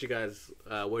 what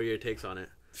are your takes on it?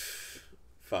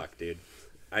 Fuck, dude.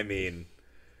 I mean,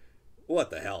 what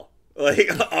the hell? Like,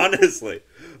 honestly,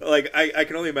 like I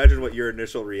can only imagine what your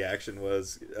initial reaction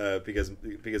was,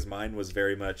 because mine was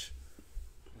very much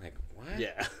like, what?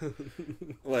 Yeah.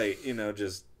 Like, you know,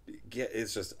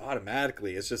 it's just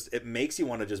automatically, it makes you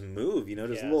want to just move, you know,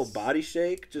 just a little body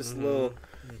shake, just a little,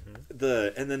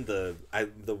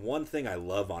 the one thing I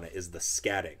love on it is the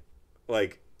scatting.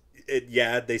 Like,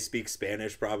 they speak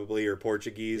Spanish probably, or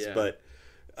Portuguese, but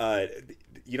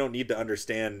you don't need to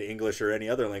understand English or any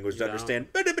other language to understand.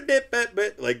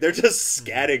 Like, they're just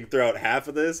scatting throughout half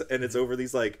of this, and it's over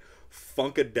these like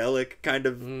funkadelic kind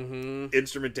of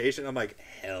instrumentation. I'm like,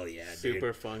 hell yeah, dude.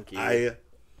 Super funky.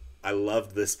 I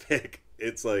loved this pick.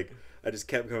 It's like, I just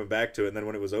kept coming back to it, and then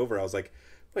when it was over, I was like,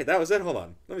 wait, that was it? Hold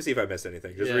on. Let me see if I missed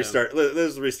anything. Restart.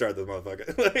 Let's restart this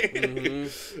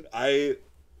motherfucker. I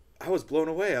was blown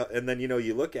away. And then, you know,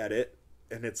 you look at it,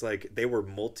 and it's like, they were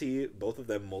both of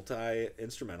them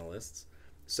multi-instrumentalists.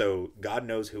 So God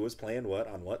knows who was playing what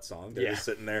on what song. They're just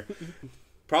sitting there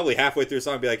probably halfway through a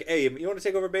song, be like, hey, you want to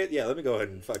take over bass? Yeah, let me go ahead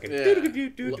and fucking...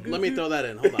 Let me throw that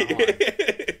in. Hold on.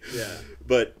 Yeah.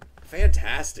 But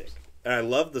fantastic. And I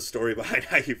love the story behind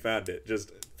how you found it.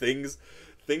 Just things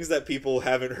that people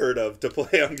haven't heard of to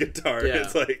play on guitar. Yeah.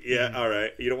 It's like, all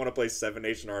right. You don't want to play Seven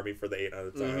Nation Army for the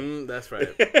 800th time. That's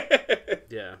right.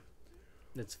 Yeah.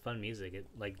 It's fun music. It,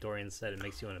 like Dorian said, it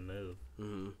makes you want to move.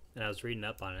 And I was reading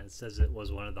up on it. It says it was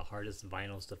one of the hardest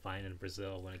vinyls to find in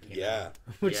Brazil when it came out.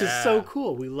 Which is so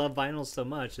cool. We love vinyls so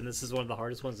much, and this is one of the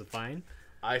hardest ones to find.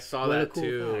 I saw that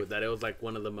too, fact. That it was like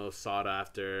one of the most sought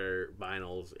after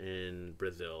vinyls in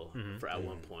Brazil at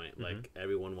one point. Like,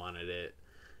 everyone wanted it.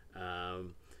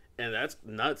 And that's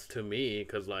nuts to me,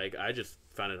 because like, I just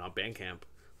found it on Bandcamp.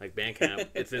 Like, Bandcamp,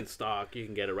 it's in stock. You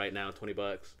can get it right now,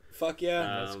 $20. Fuck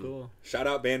yeah. That's cool. Shout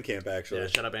out Bandcamp, actually. Yeah,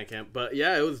 shout out Bandcamp. But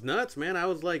yeah, it was nuts, man. I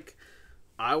was like,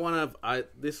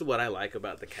 this is what I like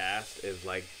about the cast, is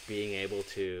like being able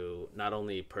to not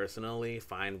only personally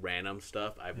find random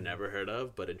stuff I've never heard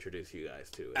of, but introduce you guys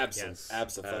to it.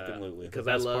 Absolutely. Because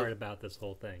that's part about this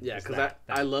whole thing. Yeah, because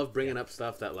I love bringing up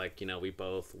stuff that, like, you know, we've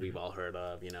all heard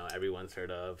of, you know, everyone's heard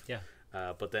of. Yeah.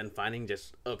 But then finding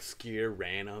just obscure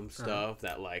random stuff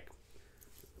that, like,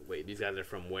 wait, these guys are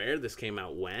from where? This came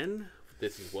out when?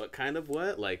 This is what kind of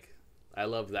what? Like, I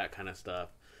love that kind of stuff.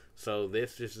 So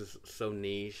this just is so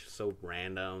niche, so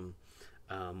random.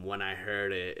 When I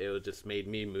heard it, it just made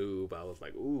me move. I was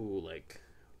like, ooh, like,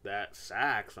 that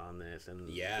sax on this, and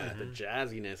like, the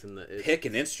jazziness and the pick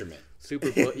an instrument.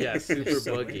 Super super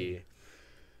boogie.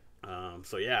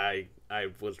 So yeah, I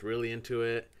was really into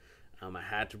it. I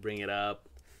had to bring it up.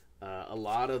 A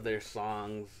lot of their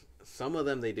songs, some of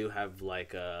them they do have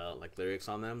like lyrics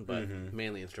on them, but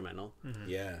mainly instrumental.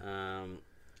 Yeah.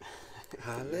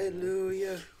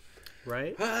 Hallelujah.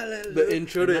 Right? Hallelujah. The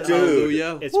intro to Dude,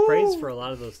 Hallelujah. It's praised for a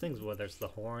lot of those things, whether it's the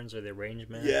horns or the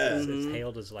arrangement. Yeah. It's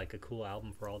hailed as like a cool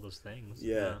album for all those things.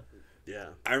 Yeah. Yeah.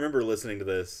 I remember listening to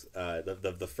this,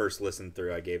 the first listen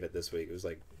through I gave it this week. It was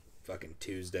like fucking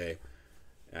Tuesday.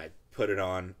 And I put it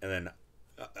on, and then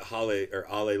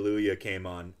Hallelujah came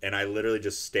on, and I literally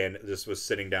just was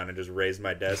sitting down and just raised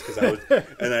my desk and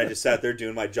then I just sat there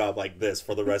doing my job like this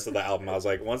for the rest of the album. I was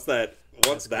like, once that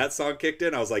song kicked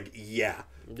in, I was like, yeah.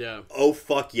 Oh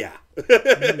fuck yeah.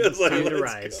 It's like, Time to let's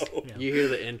rise. go. Yeah. You hear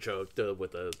the intro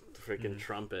with the freaking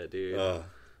trumpet, dude.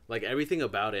 Like everything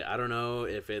about it. I don't know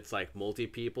if it's like multi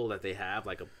people that they have,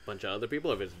 like a bunch of other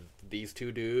people, if it's these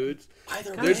two dudes.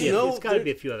 Either way. It's got to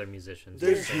be a few other musicians.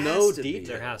 There's no to be. details.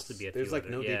 There has to be a few. There's like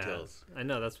no details. I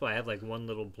know, that's why I have like one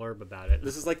little blurb about it.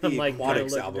 This is like the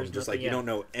Aquatics album, just like you don't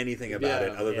know anything about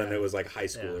it other than it was like high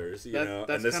schoolers, you know.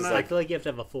 And this is I like, feel like you have to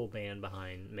have a full band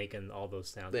behind making all those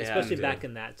sounds, especially back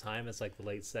in that time. It's like the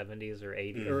late 70s or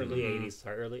 80s,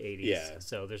 early 80s. Yeah.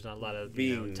 So there's not a lot of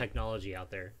technology out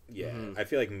there. Yeah, I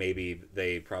feel like maybe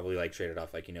they probably like traded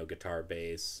off like, you know, guitar,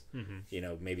 bass, you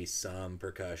know, maybe some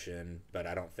percussion, but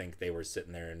I don't think they were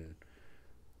sitting there and,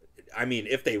 I mean,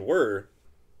 if they were,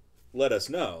 let us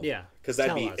know. Yeah, because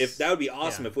that would be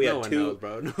awesome if we had two. Knows,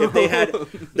 bro. No. If they had,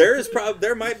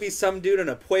 there might be some dude in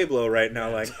a Pueblo right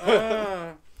now like,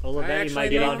 Olivetti might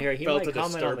get on here. He might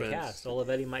comment on the cast.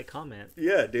 Olivetti might comment.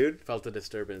 Yeah, dude. Felt a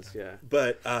disturbance. Yeah,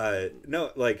 but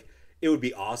no, like. It would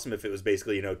be awesome if it was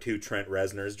basically, you know, two Trent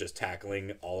Reznors just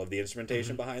tackling all of the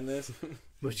instrumentation behind this.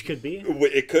 Which could be.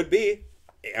 It could be.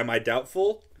 Am I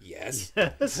doubtful? Yes.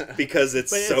 Because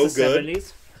it's so good.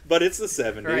 70s. But it's the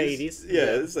 70s. Or 80s.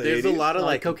 Yeah, it's the there's 80s. a lot of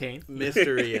like cocaine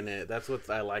mystery in it. That's what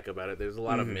I like about it. There's a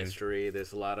lot of mystery.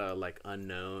 There's a lot of like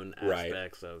unknown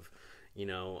aspects of, you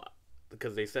know,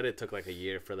 because they said it took like a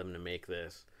year for them to make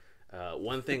this.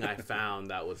 One thing I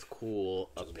found that was cool,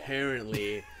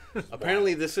 apparently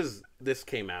this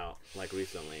came out like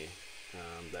recently,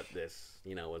 that this,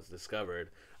 you know, was discovered.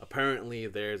 Apparently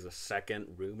there's a second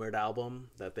rumored album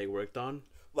that they worked on,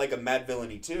 like a Mad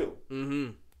Villainy 2.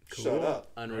 Cool. Shut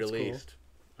up. unreleased.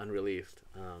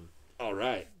 All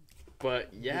right.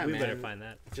 But yeah, we man, better find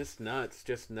that. just nuts.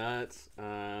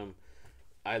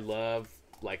 I love,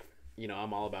 like, you know,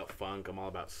 I'm all about funk, I'm all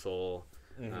about soul.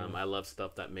 I love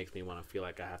stuff that makes me want to feel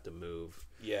like I have to move.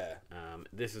 Yeah.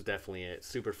 This is definitely it.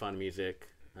 Super fun music.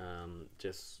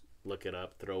 Just look it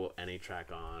up, throw any track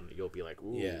on, you'll be like,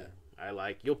 ooh, yeah.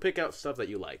 You'll pick out stuff that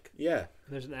you like. Yeah.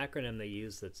 There's an acronym they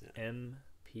use that's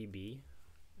MPB.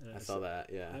 I saw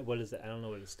that, yeah. What is it? I don't know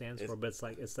what it stands for, but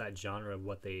it's that genre of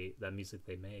that music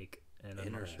they make. And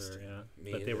I'm not sure,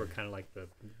 but they were kind of like the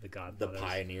godfathers. The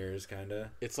pioneers, kind of.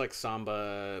 It's like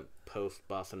samba post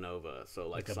bossa nova, so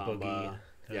like samba,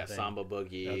 samba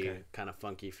boogie, kind of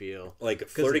funky feel, like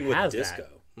flirting with disco.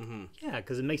 Yeah,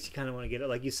 because it makes you kind of want to get it,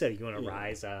 like you said, you want to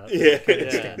rise up,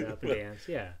 stand up and dance.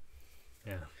 Yeah.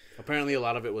 Apparently, a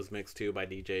lot of it was mixed too by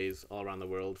DJs all around the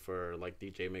world for like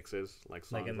DJ mixes, like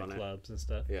songs like in the on clubs and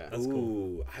stuff. Yeah, that's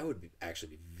cool. I would actually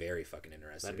be very fucking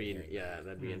interested.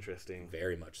 That'd be interesting.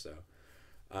 Very much so.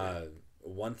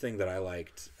 One thing that I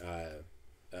liked,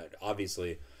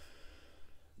 obviously,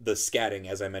 the scatting,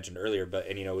 as I mentioned earlier,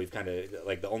 and you know, we've kind of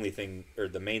like the only thing or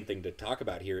the main thing to talk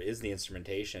about here is the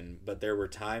instrumentation. But there were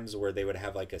times where they would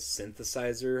have like a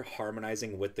synthesizer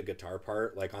harmonizing with the guitar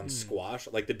part, like on Squash,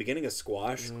 like the beginning of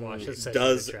Squash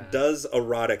does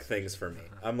erotic things for me.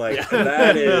 I'm like,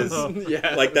 that is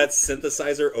like that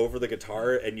synthesizer over the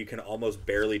guitar, and you can almost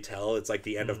barely tell it's like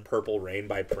the end of Purple Rain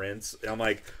by Prince. And I'm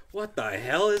like, what the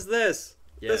hell is this?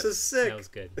 Yes. This is sick. That was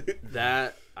good.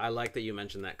 That I like that you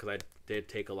mentioned that, because I did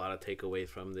take a lot of takeaways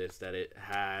from this. That it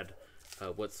had,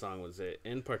 what song was it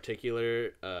in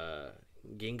particular?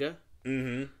 Ginga.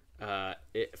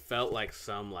 It felt like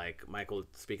some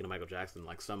speaking of Michael Jackson,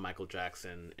 like some Michael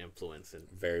Jackson influence, and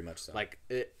very much so. Like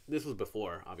this was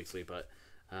before, obviously, but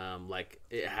like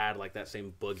it had like that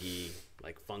same boogie,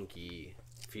 like funky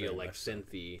feel, very like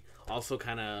synthy. So. Also,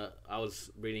 kind of, I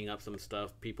was reading up some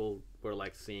stuff. People were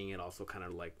like seeing it also kind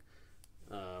of like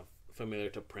familiar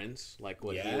to Prince, like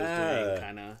what he was doing,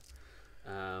 kind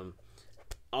of.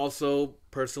 Also,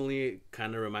 personally,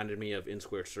 kind of reminded me of In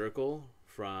Square Circle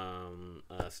from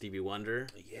Stevie Wonder.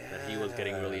 Yeah, that he was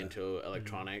getting really into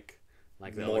electronic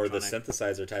like more the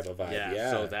synthesizer type of vibe.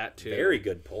 Yeah, so that too. Very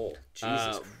good pull.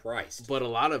 Jesus Christ. But a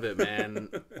lot of it, man,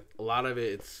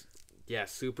 it's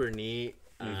super neat.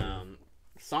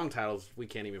 Song titles we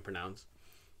can't even pronounce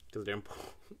because they're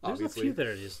there's a few that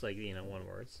are just like one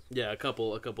words. Yeah, a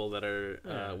couple that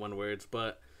are one words.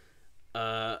 But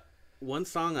one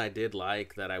song I did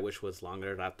like that I wish was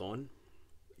longer, Raton.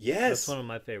 Yes, that's one of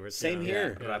my favorites. Same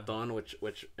here. Yeah. Raton,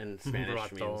 which in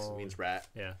Spanish means rat.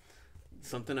 Yeah.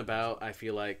 Something about, I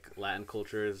feel like Latin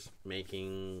cultures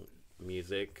making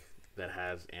music that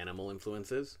has animal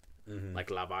influences,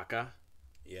 like La Vaca.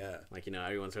 Yeah. Like,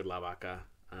 everyone's heard La Vaca.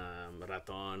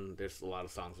 Raton, there's a lot of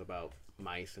songs about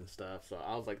mice and stuff. So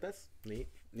I was like, that's neat.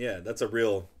 Yeah, that's a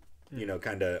real,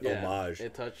 kind of homage.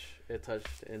 It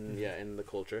touched in the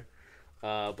culture.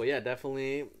 But yeah,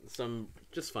 definitely some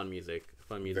just fun music.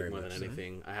 Very more than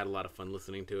anything. I had a lot of fun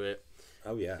listening to it.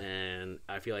 Oh yeah. And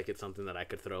I feel like it's something that I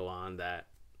could throw on that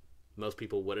most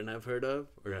people wouldn't have heard of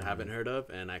or haven't heard of,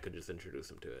 and I could just introduce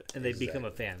them to it. And they'd become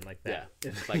a fan like that.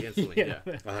 Yeah, like instantly. yeah.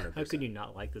 100%. How could you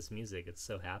not like this music? It's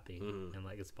so happy and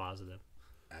like it's positive.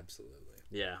 Absolutely.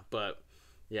 Yeah, but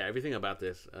yeah, everything about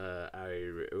this I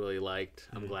really liked.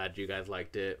 I'm glad you guys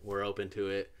liked it. We're open to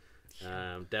it.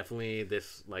 Definitely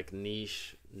this like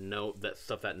niche that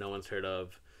stuff that no one's heard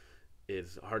of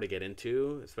is hard to get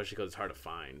into, especially because it's hard to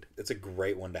find. It's a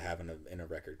great one to have in a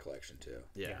record collection too.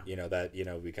 Yeah.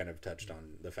 We kind of touched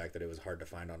on the fact that it was hard to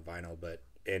find on vinyl, but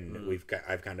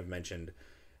I've kind of mentioned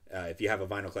if you have a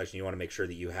vinyl collection, you want to make sure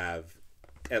that you have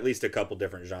at least a couple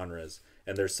different genres,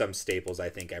 and there's some staples I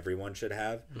think everyone should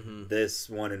have. This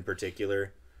one in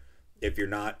particular, if you're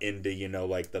not into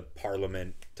like the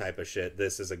Parliament type of shit,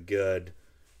 this is a good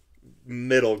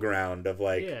middle ground of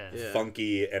like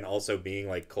funky and also being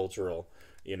like cultural.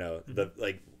 The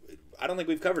like I don't think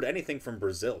we've covered anything from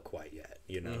Brazil quite yet.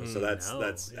 So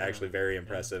that's actually very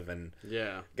impressive and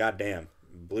goddamn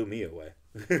blew me away.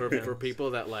 for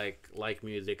people that like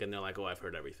music and they're like, oh, I've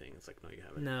heard everything. It's like, no, you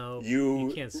haven't. No,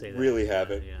 you can't say that. Really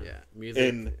haven't. Yeah.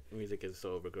 Music is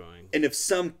so overgrowing. And if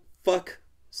some fuck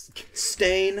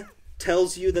stain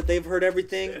tells you that they've heard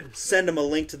everything, send them a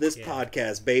link to this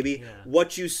podcast, baby.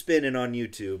 Whatchu Spinnin on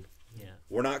YouTube. Yeah.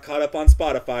 We're not caught up on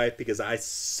Spotify because I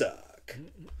suck.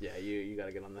 Yeah, you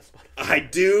gotta get on this spot. I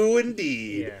do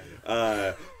indeed.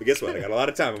 Yeah. But guess what? I got a lot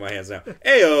of time on my hands now.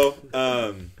 Ayo.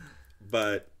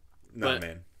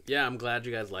 Man. Yeah, I'm glad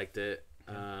you guys liked it.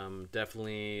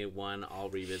 Definitely one I'll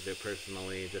revisit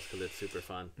personally just because it's super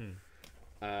fun.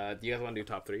 Do you guys want to do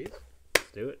top threes?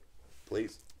 Let's do it.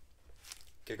 Please.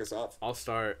 Kick us off. I'll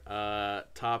start.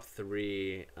 Top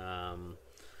three.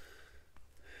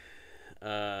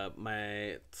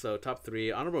 Top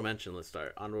three honorable mention. Let's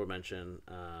start honorable mention.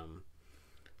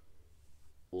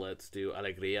 Let's do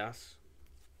alegrías,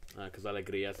 because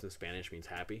alegrías in Spanish means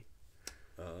happy.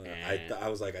 I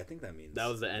was like, I think that means that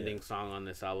was the ending song on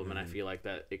this album, and I feel like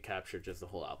that it captured just the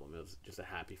whole album. It was just a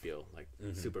happy feel, like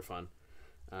super fun.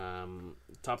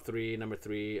 Top three, number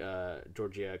three,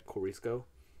 Georgia Corisco.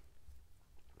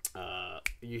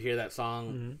 You hear that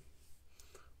song,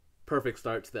 perfect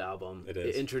start to the album. It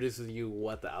is. It introduces you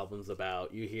what the album's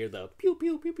about. You hear the pew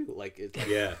pew pew pew, like it's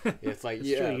it's like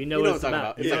it's true. You know what it's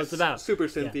about. It's what it's about. Super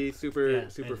synthy,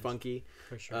 super funky.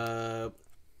 For sure.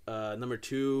 Number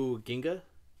two, Ginga.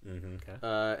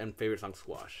 And favorite song,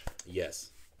 Squash.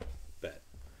 Yes, bet.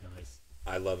 Nice.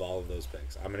 I love all of those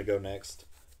picks. I'm gonna go next.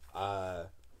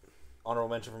 Honorable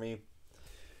mention for me.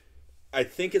 I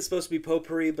think it's supposed to be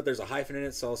potpourri, but there's a hyphen in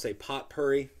it, so I'll say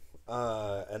potpourri.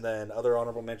 And then other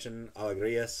honorable mention,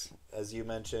 alegrías, as you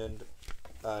mentioned.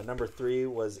 Number three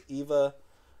was Eva.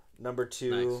 Number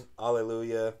two,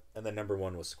 Alleluia. And then number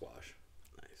one was Squash.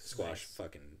 Nice. Squash,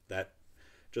 fucking that.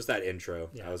 Just that intro,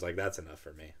 I was like, that's enough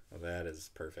for me. Well, that is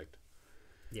perfect.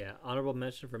 Yeah, honorable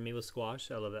mention for me was Squash.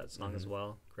 I love that song as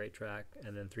well. Great track.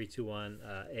 And then 3, 2, 1,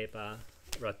 Epa,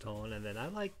 Raton. And then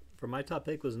for my top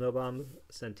pick was No Bomb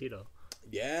Sentido.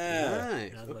 Yeah.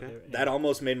 Nice. Okay. That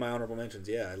almost made my honorable mentions.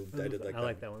 Yeah, I did like that. I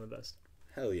like that one the best.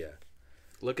 Hell yeah.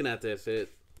 Looking at this,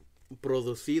 it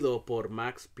producido por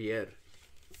Max Pierre.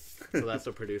 So that's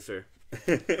a producer.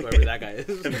 Whoever that guy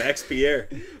is. Max Pierre.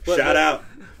 Shout out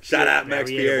Max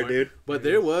Pierre, dude. But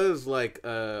there was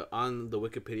on the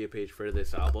Wikipedia page for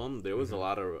this album, there was a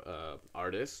lot of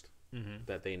artists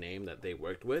that they named that they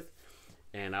worked with.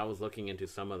 And I was looking into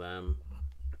some of them.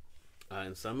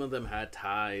 And some of them had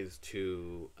ties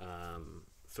to,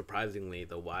 surprisingly,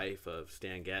 the wife of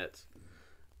Stan Getz.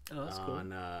 Oh, that's cool.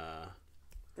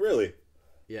 Really?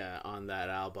 Yeah, on that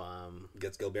album.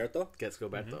 Getz Gilberto?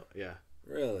 Yeah.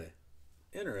 Really?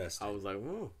 Interesting. I was like,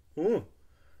 whoa. Ooh.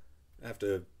 I have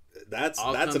to that's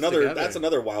all another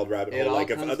together. wild rabbit It hole. all Like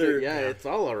if comes other it's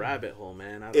all a rabbit hole,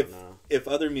 man. I don't if know. if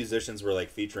other musicians were like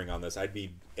featuring on this, I'd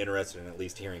be interested in at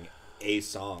least hearing a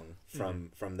song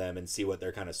from them and see what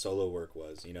their kind of solo work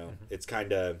was. You know, it's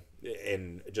kind of,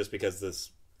 and just because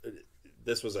this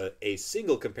was a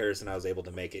single comparison I was able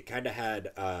to make, it kind of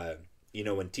had you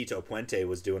know, when Tito Puente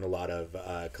was doing a lot of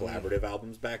collaborative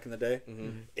albums back in the day,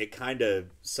 it kind of,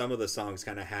 some of the songs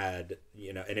kind of had,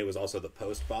 you know, and it was also the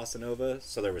post Bossa Nova,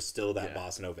 so there was still that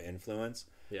Bossa Nova influence.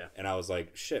 Yeah. And I was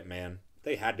like, shit, man,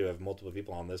 they had to have multiple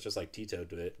people on this, just like Tito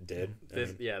did.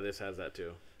 This has that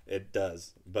too. It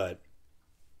does. But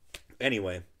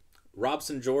anyway,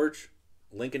 Robson Jorge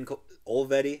Lincoln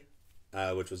Olvetti,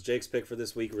 which was Jake's pick for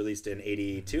this week, released in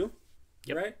 82.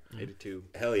 Yep. Right? 82.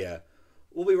 Hell yeah.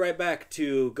 We'll be right back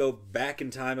to go back in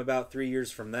time about 3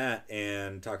 years from that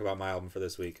and talk about my album for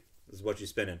this week. This is Whatchu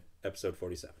Spinnin', episode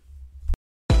 47.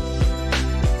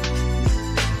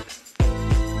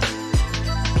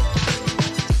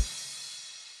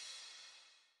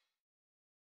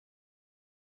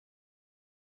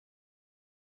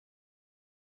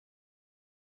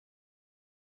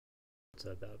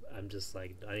 I'm just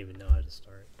like, I don't even know how to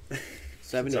start.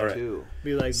 72.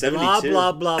 Be like, 72.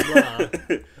 blah, blah, blah, blah.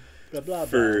 Blah, blah,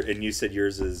 blah. And you said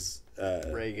yours is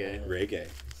Reggae.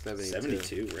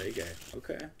 72 reggae.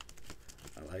 Okay.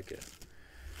 I like it.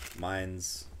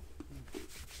 Mine's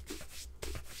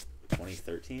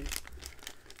 2013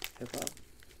 hip hop.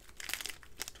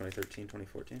 2013,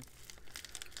 2014.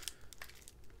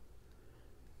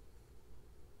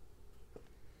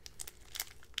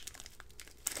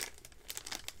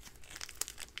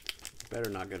 Better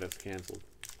not get us canceled.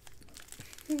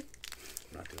 I'm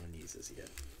not doing Yeezus yet.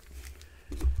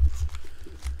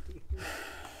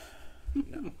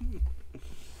 No.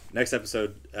 Next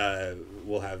episode,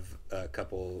 we'll have a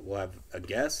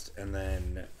guest and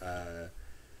then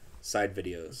side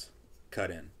videos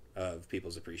cut in of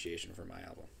people's appreciation for my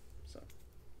album.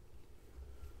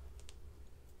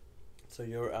 So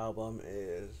your album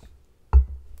is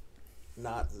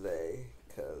not Zay,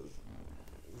 because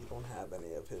you don't have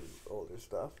any of his older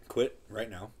stuff. Quit right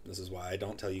now. This is why I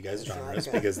don't tell you guys It's not genres,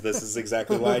 okay. because this is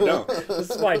exactly why I don't. This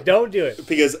is why I don't do it.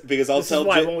 Because I'll This tell is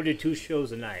why I Ja- won't do 2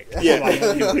 shows a night. yeah,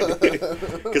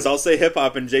 because I'll say hip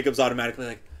hop and Jacob's automatically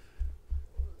like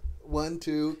 1,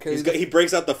 2, carry he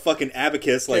breaks out the fucking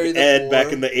abacus like Carry the Ed 4.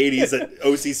 back in the 80s at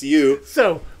OCCU.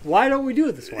 So, why don't we do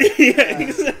it this way? Yeah,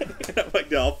 exactly. I'm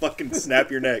like, I'll fucking snap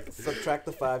your neck. subtract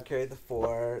the 5, carry the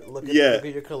 4. Look at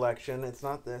your collection. It's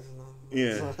not this. No,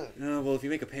 Yeah. No, well, if you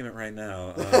make a payment right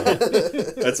now,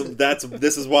 this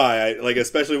is why I like,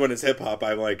 especially when it's hip hop.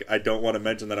 I'm like, I don't want to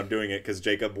mention that I'm doing it because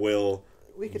Jacob will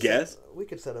we could guess. we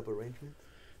could set up arrangements.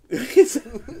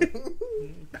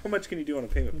 How much can you do on a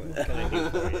payment plan? What can I do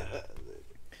for you?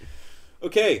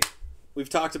 Okay, we've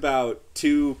talked about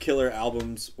 2 killer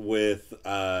albums with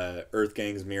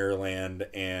Earthgang's Mirrorland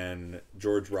and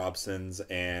George Robson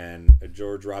and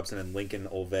Lincoln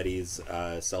Olvetti's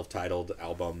self-titled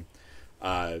album.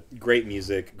 Great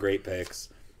music, great picks.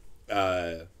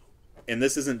 And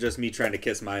this isn't just me trying to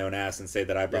kiss my own ass and say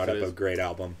that I brought Yes, it up a is. great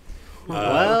album.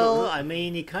 Well, I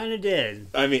mean, you kind of did.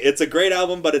 I mean, it's a great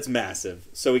album, but it's massive.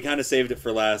 So we kind of saved it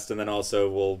for last, and then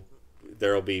also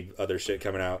there'll be other shit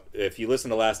coming out. If you listen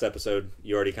to last episode,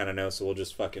 you already kind of know, so we'll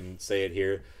just fucking say it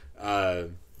here.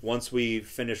 Once we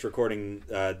finish recording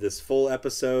this full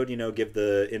episode, give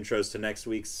the intros to next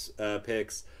week's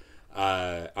picks.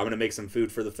 I'm gonna make some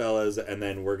food for the fellas, and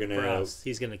then we're gonna For us.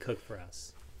 He's going to cook for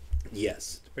us.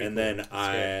 yes, pretty and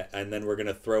cool. then we're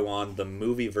gonna throw on the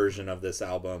movie version of this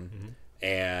album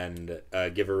and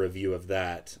give a review of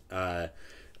that.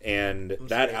 And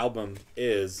that album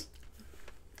is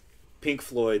Pink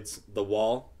Floyd's The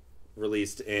Wall,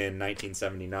 released in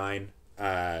 1979.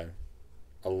 A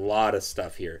lot of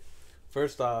stuff here.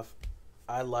 First off,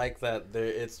 I like that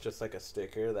it's just like a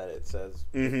sticker that it says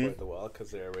Floyd the Wall,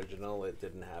 because the original it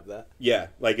didn't have that. Yeah,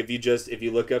 like if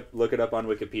you look it up on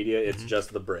Wikipedia, it's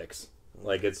just the bricks.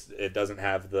 Like it doesn't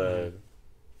have the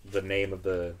name of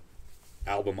the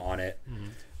album on it.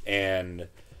 And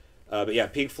but yeah,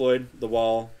 Pink Floyd, The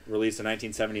Wall, released in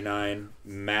 1979.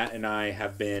 Matt and I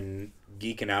have been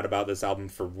geeking out about this album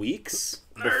for weeks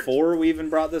before we even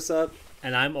brought this up.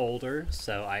 And I'm older,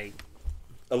 so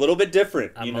A little bit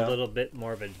different, I'm a little bit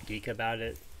more of a geek about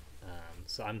it.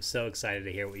 So I'm so excited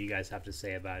to hear what you guys have to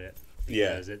say about it.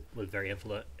 Because it was very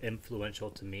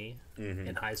influential to me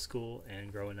in high school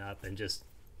and growing up, and just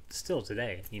still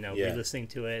today. Re-listening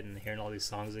to it and hearing all these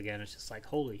songs again, it's just like,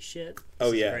 holy shit!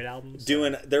 This is a great album.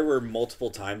 So. There were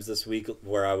multiple times this week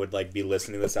where I would like be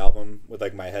listening to this album with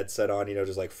like my headset on,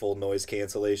 just like full noise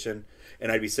cancellation,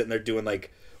 and I'd be sitting there doing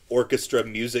like orchestra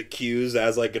music cues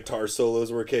as like guitar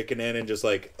solos were kicking in, and just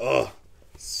like, oh,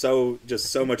 so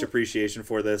much appreciation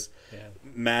for this. Yeah.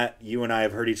 Matt, you and I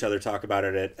have heard each other talk about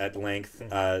it at length.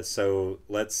 So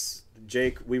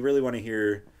Jake, we really want to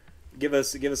hear. Give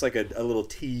us like a little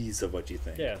tease of what you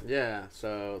think. Yeah.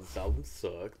 So this album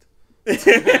sucked. He's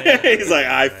like,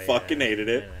 I fucking hated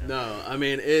it. No, I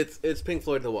mean it's Pink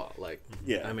Floyd The Wall. Like,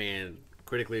 Yeah. I mean,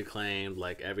 critically acclaimed.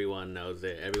 Like, everyone knows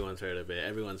it. Everyone's heard of it.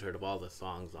 Everyone's heard of all the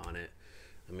songs on it.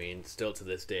 I mean, still to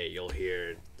this day, you'll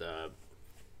hear the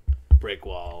brick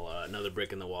wall, another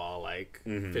brick in the wall, like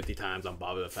 50 times on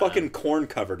Bobby the Fat. Fucking Korn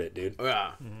covered it, dude.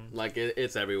 Yeah, like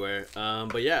it's everywhere.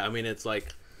 But yeah, I mean, it's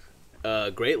like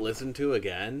a great listen to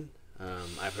again.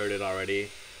 I've heard it already.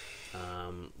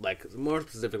 Like more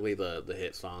specifically the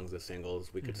hit songs, the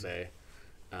singles, we could say.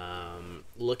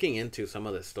 Looking into some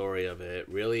of the story of it,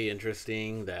 really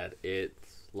interesting that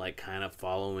it's like kind of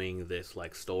following this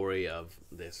like story of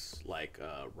this like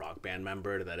rock band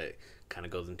member, that it kind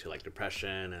of goes into like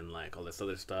depression and like all this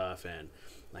other stuff, and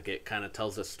like it kind of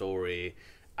tells a story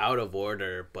out of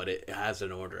order, but it has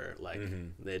an order, like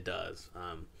it does.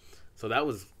 So that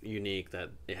was unique that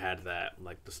it had that,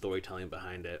 like the storytelling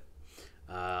behind it.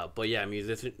 But yeah,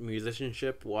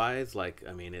 musicianship wise, like,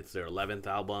 I mean, it's their 11th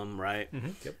album, right?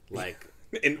 Yep. Like,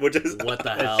 Which is what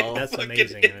the hell? That's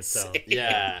amazing in itself.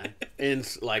 Yeah, in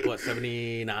like what,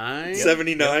 79?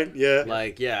 79, yeah.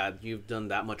 Like, yeah, you've done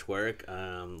that much work.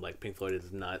 Like Pink Floyd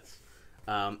is nuts.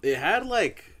 It had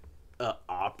like a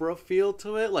opera feel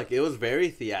to it. Like, it was very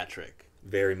theatric.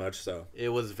 Very much so. It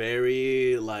was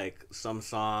very like, some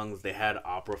songs they had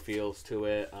opera feels to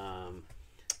it.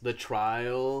 The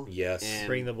Trial. Yes. And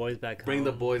Bring the Boys Back Home. Bring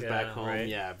the Boys Back Home. Right?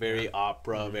 Yeah, very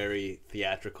opera, very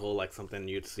theatrical, like something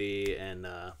you'd see in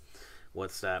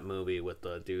what's that movie with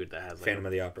the dude that has like Phantom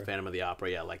of the Opera. Phantom of the Opera,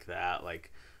 yeah, like that.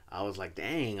 Like, I was like,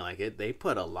 dang, like they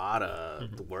put a lot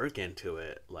of work into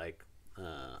it, like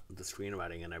the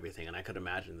screenwriting and everything, and I could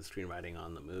imagine the screenwriting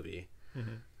on the movie.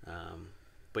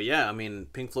 But yeah, I mean,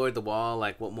 Pink Floyd The Wall,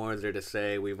 like, what more is there to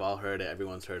say? We've all heard it,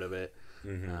 everyone's heard of it.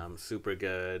 Super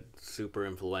good, super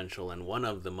influential, and one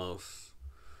of the most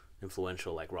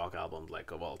influential like rock albums like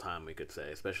of all time, we could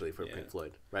say, especially for Pink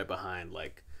Floyd, right behind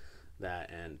like that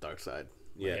and Dark Side.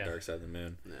 Yeah, Dark Side of the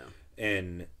Moon. Yeah.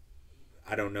 And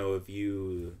I don't know if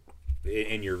you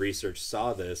in your research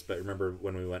saw this, but remember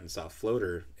when we went and saw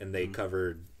Floater and they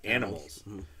covered Animals.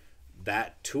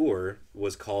 That tour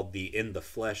was called the In the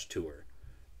Flesh tour,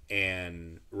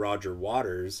 and Roger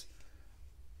Waters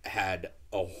had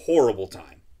a horrible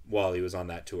time while he was on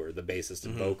that tour, the bassist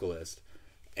and vocalist,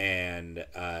 and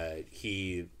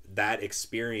that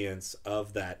experience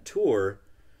of that tour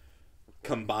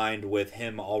combined with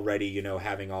him already, you know,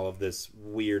 having all of this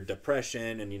weird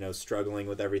depression and, you know, struggling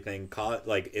with everything,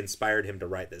 like inspired him to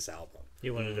write this album. He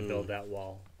wanted to build that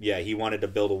wall. Yeah, he wanted to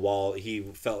build a wall. He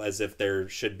felt as if there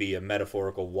should be a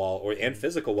metaphorical wall and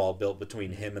physical wall built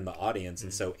between him and the audience.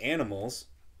 And so Animals,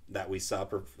 that we saw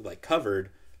like covered,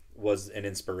 was an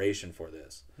inspiration for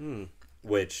this,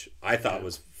 which I thought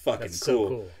was fucking cool. So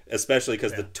cool, especially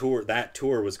because that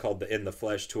tour was called the In the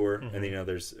Flesh tour, and you know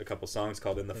there's a couple songs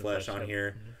called In the Flesh on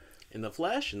here. In the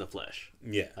Flesh,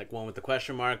 yeah, like one with the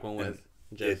question mark, one with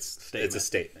just it's a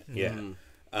statement.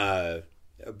 Yeah,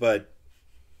 but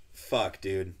fuck,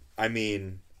 dude. I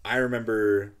mean, I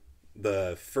remember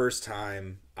the first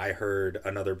time I heard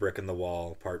Another Brick in the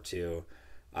Wall Part 2.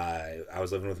 I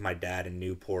was living with my dad in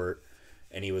Newport,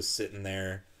 and he was sitting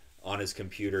there on his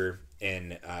computer,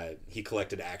 and he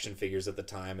collected action figures at the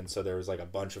time, and so there was like a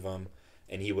bunch of them,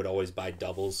 and he would always buy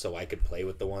doubles so I could play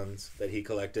with the ones that he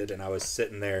collected, and I was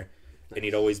sitting there, and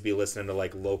he'd always be listening to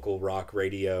like local rock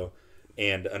radio,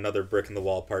 and Another Brick in the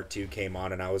Wall Part 2 came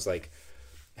on, and I was like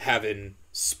having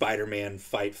Spider-Man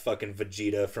fight fucking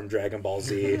Vegeta from Dragon Ball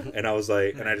Z, and I was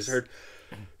like, and I just heard,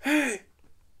 "Hey,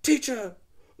 teacher,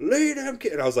 lay them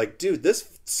kid," and I was like, dude,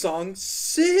 this song's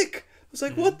sick. I was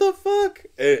like, what the fuck?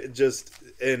 It just,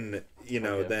 and you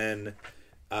know, then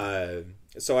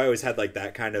so I always had like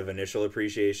that kind of initial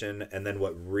appreciation, and then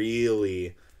what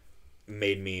really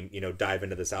made me, you know, dive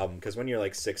into this album, because when you're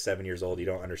like 6-7 years old, you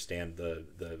don't understand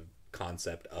the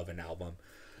concept of an album.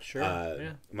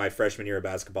 Sure. My freshman year of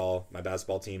basketball, my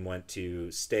basketball team went to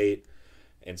state,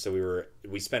 and so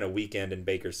we spent a weekend in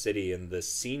Baker City, and the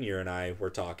senior and I were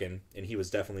talking, and he was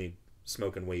definitely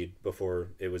smoking weed before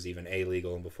it was even A,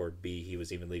 legal, and before B, he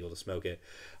was even legal to smoke it.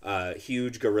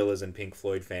 Huge Gorillaz and Pink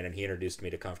Floyd fan, and he introduced me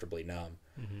to Comfortably Numb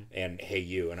and Hey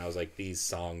You, and I was like, these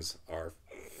songs are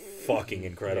fucking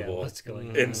incredible. Yeah, what's going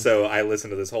on? And so I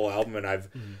listened to this whole album, and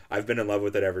I've been in love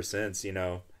with it ever since, you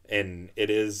know. And it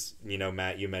is, you know,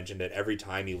 Matt, you mentioned it, every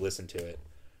time you listen to it,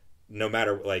 no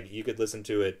matter, like, you could listen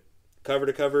to it cover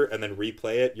to cover and then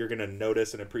replay it, you're gonna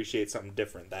notice and appreciate something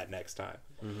different that next time.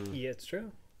 Mm-hmm. Yeah, it's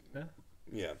true.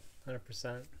 Yeah.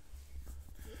 100%.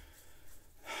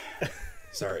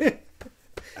 Sorry,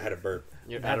 I had a burp.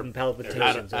 You're Having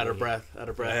palpitations. out of breath.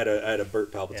 I had a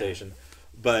burp palpitation,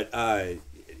 but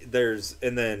there's,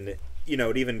 and then, you know,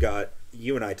 it even got,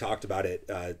 you and I talked about it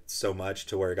so much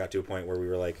to where it got to a point where we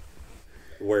were like,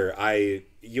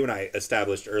 you and I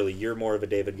established early, you're more of a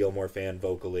David Gilmour fan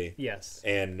vocally. Yes.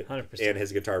 And 100%. And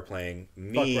his guitar playing.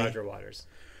 Me. Fuck Roger Waters.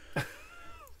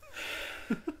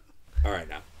 All right,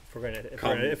 now.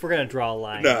 If we're gonna draw a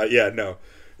line. No.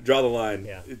 Draw the line,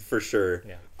 for sure.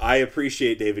 Yeah. I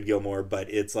appreciate David Gilmour, but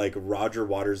it's like Roger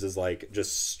Waters is like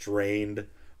just strained,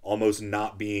 almost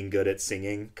not being good at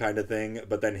singing kind of thing.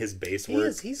 But then his bass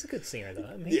work. He's a good singer though.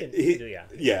 I mean,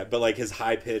 yeah, but like his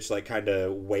high pitch, like kind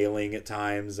of wailing at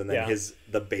times, and then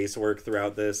the bass work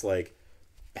throughout this, like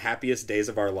Happiest Days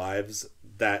of Our Lives,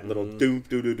 that little doom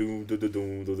doom doom doom doom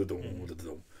doom doom doom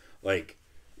doom, like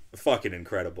fucking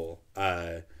incredible.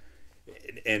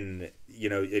 And you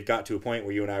know, it got to a point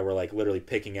where you and I were like literally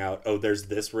picking out, oh, there's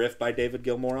this riff by David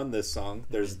Gilmour on this song,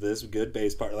 there's this good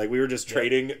bass part, like we were just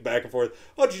trading back and forth.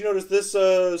 Oh, did you notice this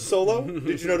solo?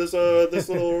 Did you notice this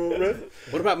little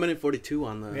riff? What about minute 42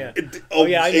 on the I know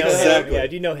exactly. him. Yeah,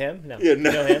 do you know him? No. Yeah, no.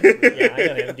 You know him? Yeah, I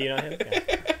know him. Do you know him?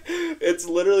 Yeah. It's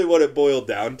literally what it boiled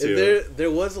down to.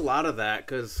 There was a lot of that,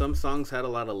 because some songs had a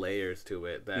lot of layers to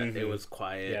it, that it was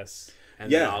quiet. Yes.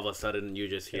 And then all of a sudden you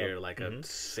just hear like a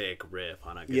sick riff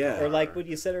on a guitar. Yeah. Or like what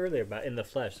you said earlier about In the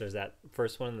Flesh. There's that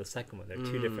first one and the second one. They're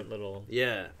two different little.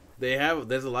 Yeah,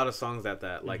 there's a lot of songs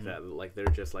that like that. Like they're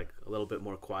just like a little bit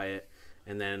more quiet.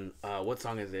 And then what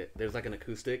song is it? There's like an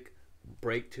acoustic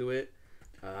break to it.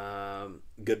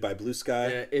 Goodbye Blue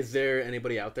Sky. Is there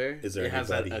anybody out there? Is there it has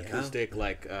that anybody acoustic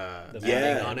like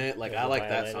yeah. on it. Like There's I a like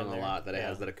that violin song in a there. lot. That it Yeah.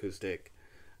 has that acoustic.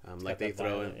 Like got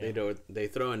that they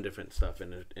throw in different stuff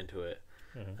into it.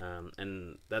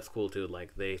 And that's cool too.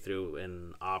 Like they threw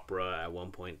in opera at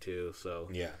one point too. So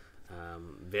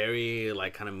very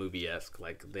like kind of movie-esque.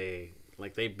 Like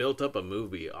they built up a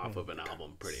movie off of an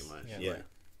album pretty much.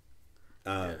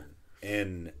 Yeah.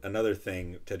 And another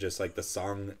thing to just like the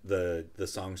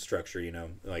song structure, you know,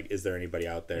 like, is there anybody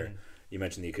out there? You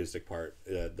mentioned the acoustic part,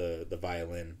 the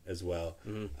violin as well.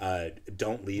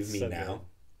 Don't Leave Me so Now.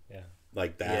 Good. Yeah.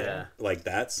 Like that, like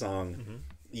that song,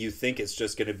 you think it's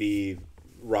just going to be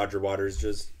Roger Waters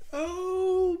just,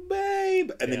 oh,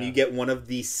 babe. And then you get one of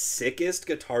the sickest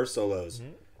guitar solos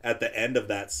at the end of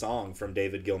that song from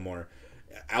David Gilmour.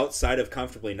 Outside of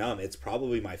Comfortably Numb, it's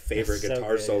probably my favorite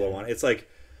guitar solo on it. It's like,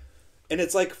 and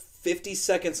it's like 50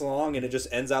 seconds long, and it just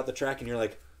ends out the track, and you're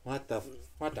like, what the fuck?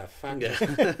 What the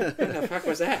fuck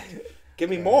was that? Give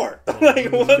me more.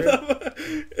 Like, what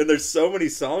the? And there's so many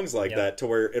songs like that to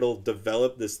where it'll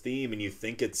develop this theme, and you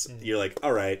think it's, you're like,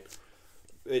 all right,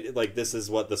 like this is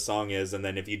what the song is, and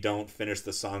then if you don't finish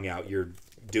the song out, you're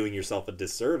doing yourself a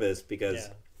disservice, because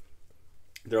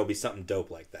there'll be something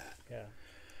dope like that. Yeah.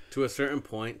 To a certain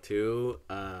point too,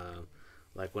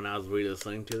 like when I was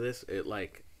re-listening to this, it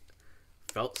like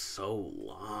felt so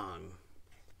long,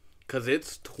 because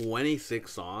it's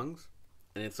 26 songs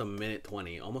and it's a minute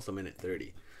 20, almost a minute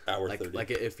 30. Hour like, 30.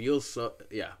 Like it feels so,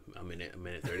 a minute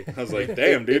 30. I was like,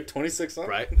 damn, dude, 26 songs?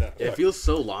 Right? It feels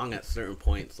so long at certain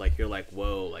points. Like you're like,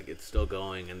 whoa, like it's still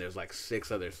going, and there's like 6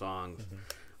 other songs.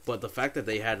 But the fact that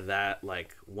they had that,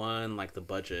 like, one, like the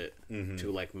budget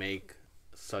to like make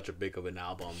such a big of an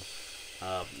album,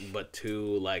 but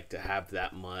 2, like to have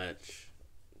that much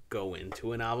go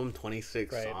into an album,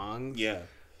 26 songs. Yeah.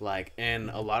 Like, and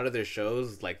a lot of their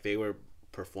shows, like they were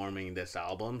performing this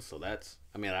album, so that's,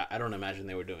 I mean, I don't imagine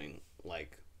they were doing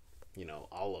like, you know,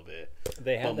 all of it.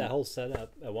 They had that whole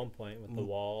setup at one point with the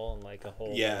wall and like a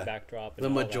whole backdrop. And the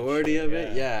majority of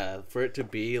it, for it to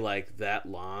be like that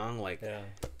long, like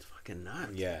it's fucking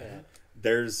nuts.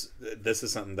 This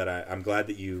is something that I'm glad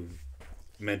that you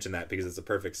mentioned that, because it's a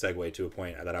perfect segue to a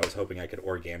point that I was hoping I could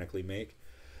organically make.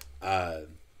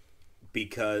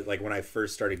 Because like when I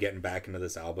first started getting back into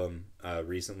this album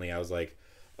recently, I was like,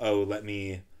 oh, let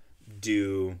me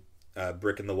do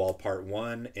Brick in the Wall Part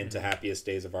 1 into Happiest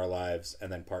Days of Our Lives,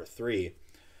 and then Part 3.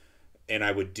 And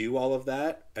I would do all of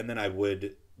that, and then I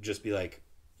would just be like,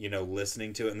 you know,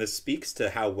 listening to it. And this speaks to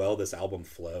how well this album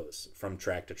flows from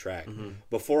track to track.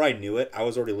 Before I knew it, I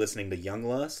was already listening to Young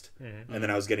Lust, and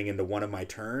then I was getting into One of My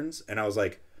Turns, and I was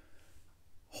like,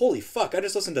 holy fuck, I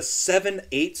just listened to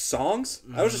 7-8 songs?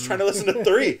 I was just trying to listen to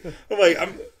 3. I'm like,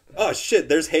 oh shit,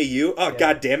 there's Hey You. Oh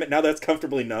god damn it, now that's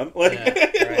Comfortably Numb. Like,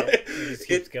 just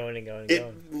keeps going and going and going.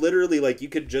 It literally, like, you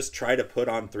could just try to put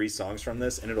on 3 songs from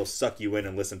this, and it'll suck you in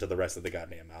and listen to the rest of the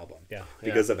goddamn album. Yeah.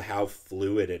 Because of how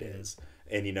fluid it is.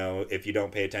 And, you know, if you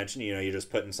don't pay attention, you know, you're just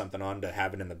putting something on to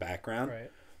have it in the background.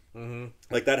 Right. Mm-hmm.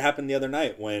 Like, that happened the other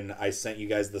night when I sent you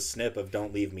guys the snip of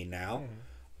Don't Leave Me Now.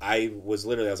 I was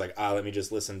like, let me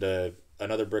just listen to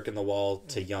Another Brick in the Wall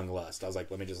to Young Lust. I was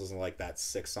like, let me just listen to, like, that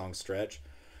 6-song stretch.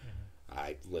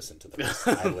 I listened to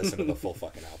the full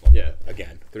fucking album. Yeah.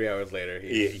 Again. 3 hours later.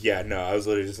 Yeah, no, I was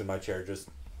literally just in my chair, just,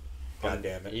 God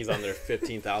damn it. He's on their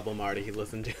 15th album already. He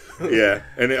listened to. Yeah,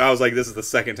 and I was like, this is the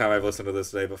second time I've listened to this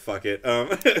today, but fuck it.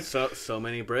 So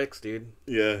many bricks, dude.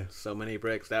 Yeah. So many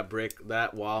bricks.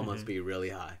 That wall must be really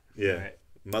high. Yeah. Right.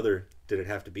 Mother, did it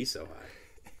have to be so high?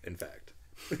 In fact.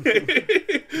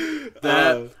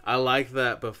 I like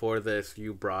that before this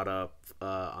you brought up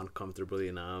Uncomfortably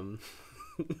Numb.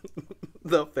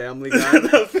 The Family Guy.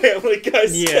 The Family Guy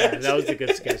sketch. Yeah, that was a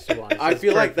good sketch to watch. I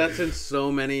feel like that's in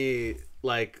so many,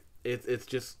 like,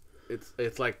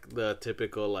 it's like the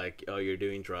typical, like, oh, you're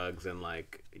doing drugs and,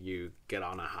 like, you get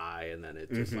on a high and then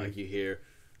it's just like you hear,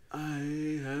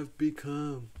 I have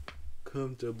become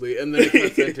comfortably, and then it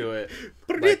cuts into it.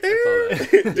 Like, that's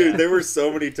all that. Dude, there were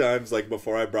so many times, like,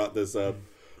 before I brought this up,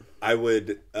 I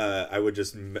would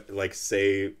just, like,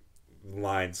 say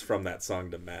lines from that song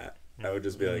to Matt. I would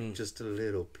just be like, just a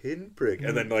little pinprick.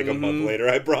 And then, like, a month later,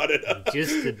 I brought it up.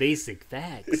 Just the basic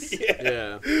facts.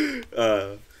 Yeah.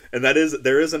 And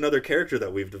there is another character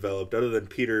that we've developed other than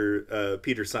Peter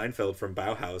Seinfeld from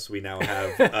Bauhaus. We now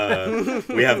have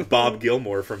we have Bob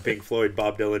Gilmore from Pink Floyd,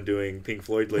 Bob Dylan doing Pink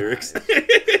Floyd lyrics.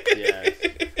 Yeah.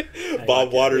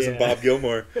 Bob Waters and Bob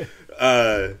Gilmore.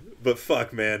 But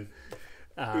fuck, man.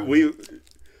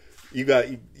 You've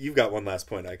got one last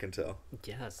point, I can tell.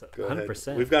 Yes, Go 100%.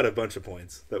 ahead. We've got a bunch of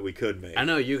points that we could make. I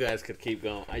know you guys could keep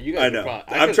going. I know.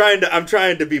 I'm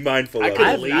trying to be mindful of it.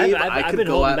 I've been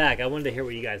holding back. I wanted to hear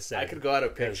what you guys said. I could go out a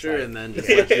picture and then just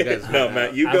let you guys No,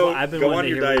 Matt, you go on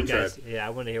your diatribe. diatribe. Yeah, I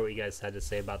want to hear what you guys had to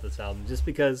say about this album. Just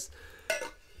because,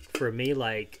 for me,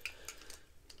 like,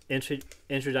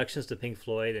 introductions to Pink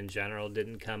Floyd in general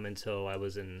didn't come until I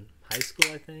was in high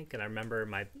school, I think. And I remember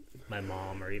my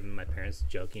mom or even my parents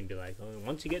joking, be like, oh,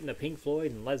 once you get into Pink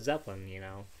Floyd and Led Zeppelin, you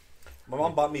know. My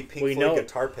mom bought me Pink Floyd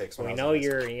guitar picks when I was in high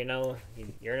school.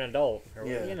 You're an adult,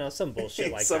 or some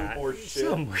bullshit like some that.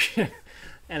 Some bullshit.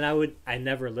 And I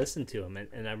never listened to them,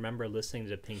 and I remember listening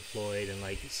to Pink Floyd and,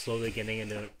 like, slowly getting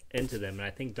into them. And I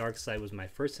think Dark Side was my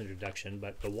first introduction,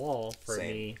 but The Wall for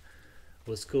me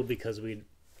was cool because we'd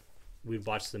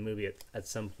watched the movie at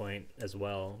some point as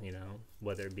well, you know,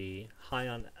 whether it be high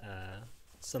on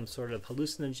some sort of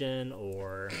hallucinogen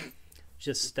or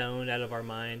just stoned out of our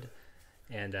mind.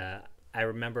 And I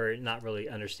remember not really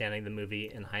understanding the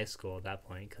movie in high school at that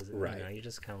point because, you know, you're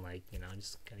just kind of like, you know,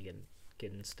 just kind of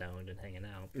getting stoned and hanging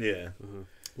out. Yeah.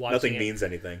 Nothing means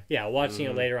anything. Yeah, watching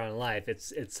it later on in life,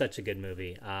 it's such a good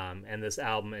movie. And this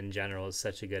album in general is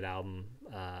such a good album.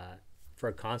 For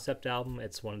a concept album,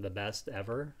 it's one of the best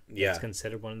ever. Yeah. It's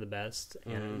considered one of the best.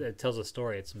 And it tells a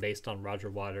story. It's based on Roger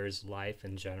Waters' life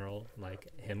in general, like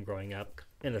him growing up,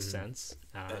 in a sense,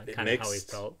 kind of how he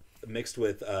felt. Mixed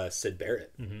with Syd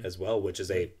Barrett as well, which is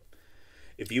if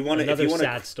you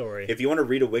sad story. If you want to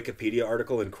read a Wikipedia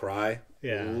article and cry,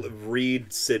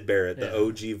 read Syd Barrett, the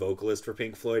OG vocalist for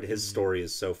Pink Floyd. His story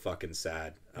is so fucking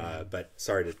sad. But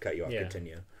sorry to cut you off.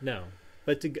 Continue. No.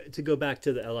 But to go back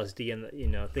to the LSD and you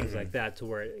know things like that, to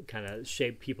where it kind of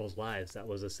shaped people's lives, that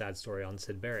was a sad story on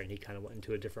Syd Barrett. And he kind of went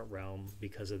into a different realm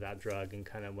because of that drug and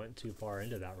kind of went too far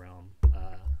into that realm.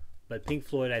 But Pink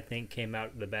Floyd, I think, came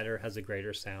out the better, has a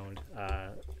greater sound,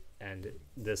 and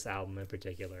this album in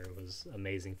particular was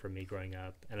amazing for me growing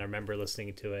up. And I remember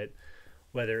listening to it,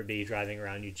 whether it be driving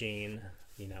around Eugene,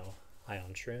 you know, high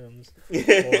on shrooms,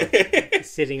 or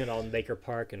sitting on Baker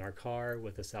Park in our car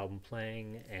with this album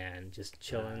playing and just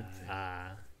chilling,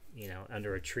 you know,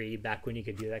 under a tree. Back when you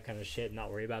could do that kind of shit and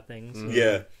not worry about things.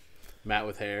 Yeah. Matt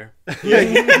with hair. Matt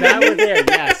with hair,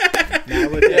 yes.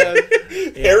 Matt with hair.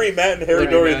 Yeah. Harry Matt and Harry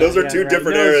Dorian. Those are two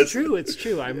different eras. It's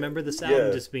true. I remember this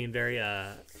album just being very,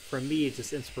 for me,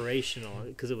 just inspirational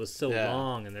because it was so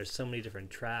long and there's so many different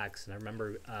tracks. And I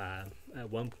remember at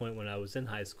one point when I was in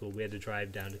high school, we had to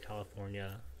drive down to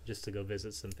California just to go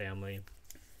visit some family.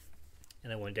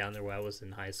 And I went down there where I was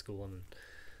in high school and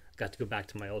got to go back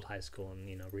to my old high school and,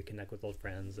 you know, reconnect with old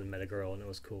friends and met a girl and it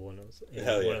was cool and it was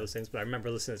one of those things. But I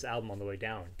remember listening to this album on the way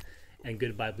down and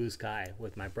Goodbye Blue Sky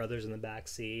with my brothers in the back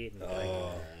seat. And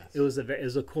it was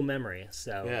a cool memory.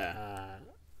 So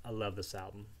I love this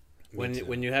album.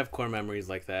 When you have core memories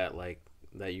like that, like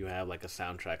that you have like a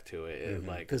soundtrack to it. It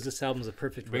like because this album's a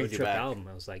perfect road brings you trip back. album.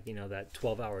 It was like, you know, that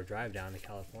 12-hour drive down to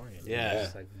California. Yeah. It's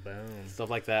just like boom. stuff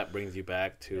like that brings you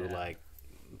back to Yeah. like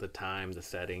the time, the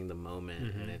setting, the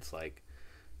moment, and it's like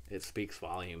it speaks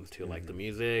volumes to like the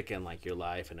music and like your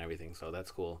life and everything. So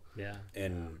that's cool. Yeah.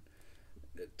 And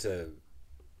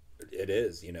it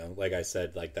is, you know, like I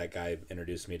said, like that guy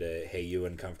introduced me to Hey You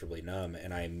and Comfortably Numb,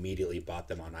 and I immediately bought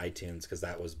them on iTunes because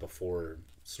that was before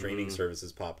streaming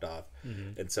services popped off.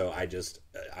 And so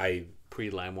I Pre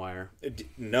LimeWire.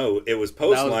 no, it was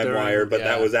post That was LimeWire, during- but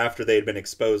that yeah. was after they had been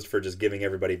exposed for just giving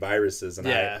everybody viruses. And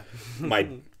Yeah. my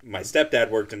stepdad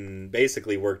worked in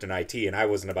IT, and I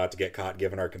wasn't about to get caught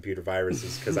giving our computer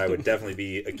viruses because I would definitely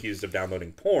be accused of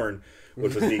downloading porn,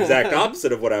 which was the exact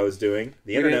opposite of what I was doing.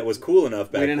 The internet didn't- was cool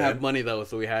enough back We didn't then. have money though,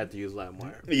 so we had to use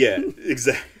LimeWire. Yeah,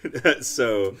 exactly.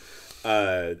 So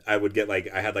I would get like,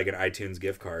 I had like an iTunes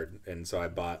gift card, and so I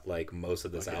bought like most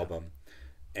of this album.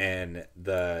 And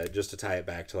just to tie it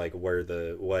back to like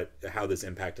how this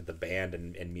impacted the band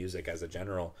and music as a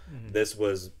general, this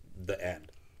was the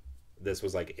end. This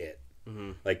was like it.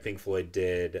 Like Pink Floyd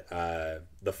did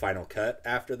the final cut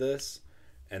after this,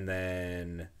 and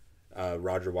then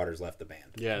Roger Waters left the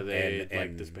band. Yeah, they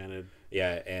and disbanded.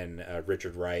 Yeah, and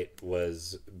Richard Wright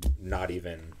was not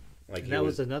even like And that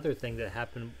was another thing that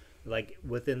happened like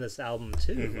within this album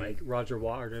too. Like Roger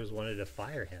Waters wanted to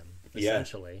fire him.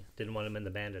 Essentially, didn't want him in the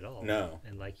band at all. No.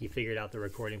 And like he figured out the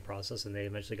recording process, and they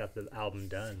eventually got the album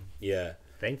done. Yeah.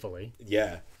 Thankfully.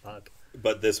 Yeah. Fuck.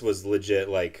 But this was legit,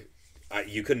 like,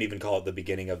 you couldn't even call it the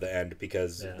beginning of the end,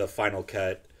 because the final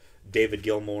cut, David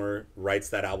Gilmour writes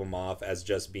that album off as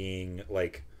just being,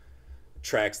 like,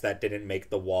 tracks that didn't make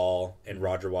the wall, and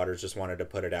Roger Waters just wanted to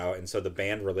put it out. And so the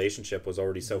band relationship was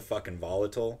already so fucking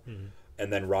volatile.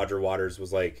 And then Roger Waters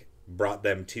was, like, brought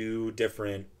them two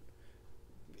different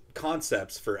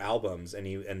concepts for albums, and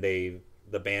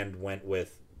the band went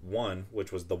with one,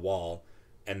 which was The Wall,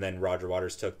 and then Roger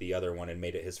Waters took the other one and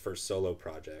made it his first solo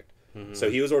project.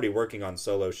 So he was already working on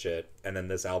solo shit, and then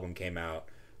this album came out.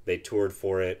 They toured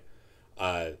for it.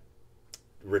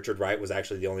 Richard Wright was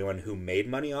actually the only one who made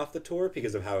money off the tour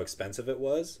because of how expensive it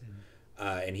was.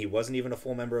 And he wasn't even a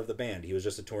full member of the band. He was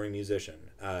just a touring musician.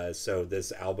 So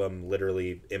this album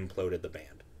literally imploded the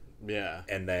band. Yeah.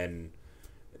 And then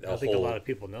I don't think a lot of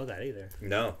people know that either.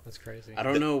 No. That's crazy. I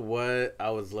don't know what I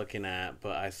was looking at,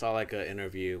 but I saw like an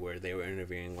interview where they were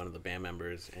interviewing one of the band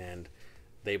members, and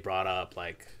they brought up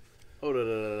like,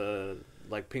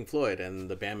 like Pink Floyd, and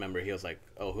the band member, he was like,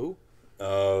 "Oh, who?"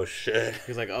 Oh shit.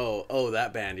 He's like, "Oh,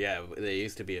 that band. Yeah, they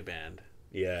used to be a band."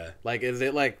 Yeah. Like, is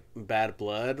it like Bad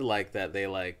Blood, like that? They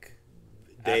like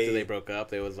after they broke up,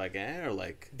 they was like, or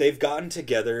like they've gotten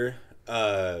together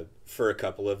for a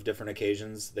couple of different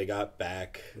occasions. They got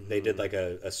back. They did like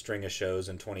a string of shows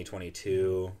in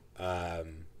 2022.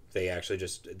 They actually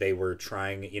they were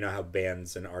trying, you know how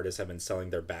bands and artists have been selling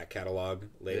their back catalog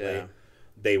lately? Yeah.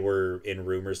 They were in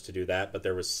rumors to do that, but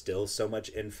there was still so much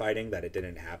infighting that it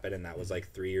didn't happen, and that was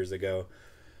like 3 years ago.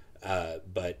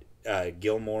 But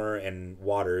Gilmour and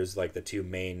Waters, like the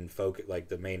main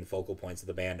focal points of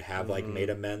the band, have like made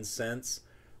amends since.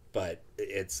 But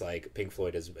it's like Pink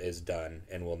Floyd is done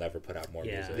and will never put out more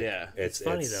music. Yeah. It's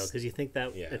funny though, because you think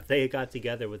that if they got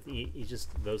together with just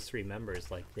those three members,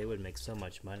 like they would make so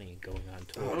much money going on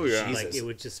tour. Oh, yeah. Like Jesus. it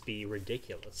would just be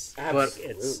ridiculous.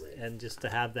 Absolutely. And just to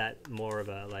have that more of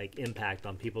a like impact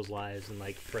on people's lives, and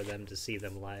like for them to see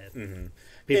them live,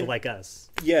 people And- like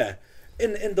us. Yeah.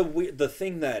 And the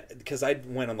thing that, because I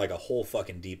went on like a whole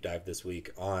fucking deep dive this week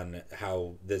on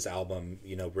how this album,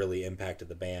 you know, really impacted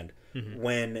the band.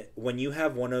 When you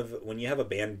have a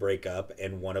band break up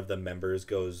and one of the members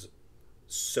goes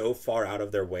so far out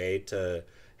of their way to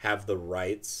have the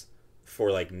rights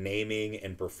for like naming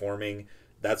and performing,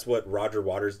 that's what Roger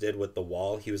Waters did with The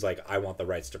Wall. He was like, I want the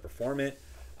rights to perform it,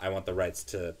 I want the rights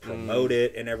to promote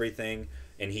it and everything,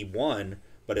 and he won.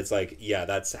 But it's like, yeah,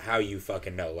 that's how you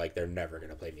fucking know, like, they're never going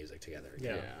to play music together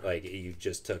again. Yeah. Like, you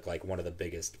just took, like, one of the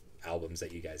biggest albums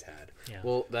that you guys had. Yeah.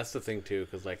 Well, that's the thing too,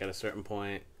 because like at a certain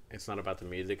point, it's not about the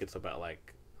music; it's about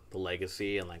like the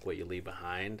legacy and like what you leave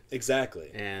behind. Exactly.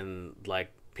 And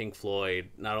like Pink Floyd,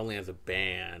 not only as a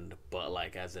band, but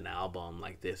like as an album,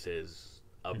 like this is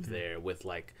up there with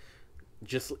like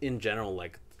just in general,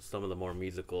 like some of the more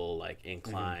musical, like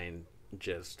inclined.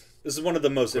 Just This is one of the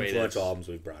most Greatest. influential albums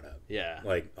we've brought up. yeah,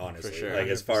 Like, honestly. For sure. Like,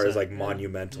 as far as, like, 100%.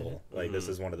 monumental, like, this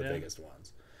is one of the biggest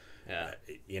ones. yeah.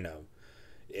 You know,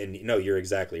 And no, you're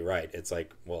exactly right. It's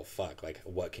like, well, fuck, like,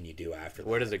 what can you do after that?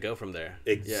 Where does it go from there?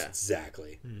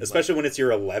 Exactly. Especially when it's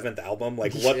your 11th album.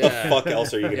 Like, what the fuck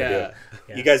else are you going to do?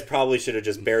 Yeah. You guys probably should have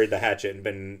just buried the hatchet and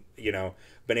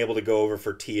been able to go over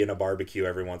for tea and a barbecue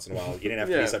every once in a while. You didn't have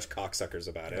to be such cocksuckers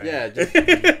about it. Yeah, just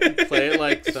play it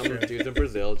like some dudes in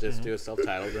Brazil. Just do a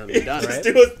self-titled and be done.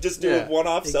 Just do a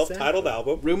one-off self-titled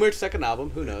album. Rumored second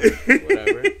album. Who knows?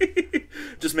 Whatever.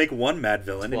 Just make one Mad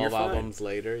Villain 12 and you're fine. albums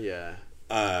later. Yeah.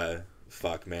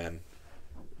 Fuck, man.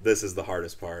 This is the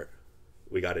hardest part.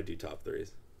 We got to do top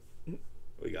threes.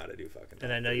 We got to do fucking top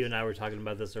And I know you and I were talking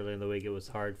about this earlier in the week. It was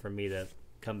hard for me to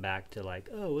come back to like,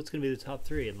 oh, what's going to be the top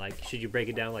three? And like, should you break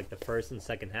it down like the first and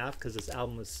second half? Because this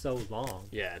album is so long.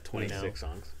 Yeah, 26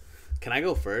 songs. Can I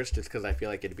go first? Just because I feel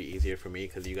like it'd be easier for me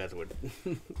because you guys would.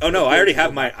 Oh, no, I already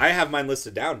have mine. I have mine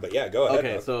listed down, but yeah, go ahead.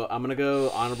 Okay, so I'm going to go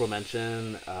honorable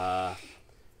mention.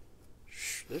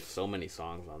 There's so many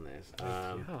songs on this.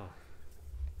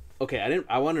 Okay,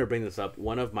 I wanted to bring this up.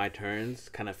 One of my turns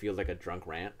kind of feels like a drunk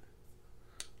rant.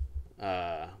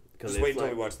 Just wait until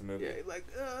we watch the movie. Yeah, like,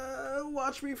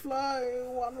 watch me fly,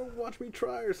 watch me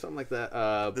try, or something like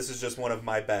that. This is just one of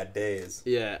my bad days.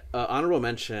 Yeah, honorable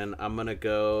mention, I'm going to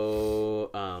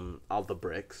go all the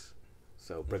bricks.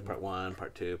 So, brick part 1,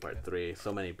 part 2, part 3,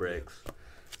 so many bricks.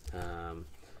 I'll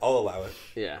allow it.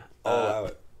 Yeah. I'll allow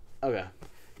it. Okay.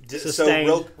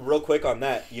 So real quick on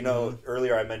that,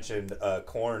 earlier I mentioned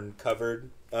Korn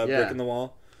covered Brick in the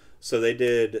Wall. So they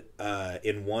did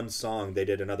in one song they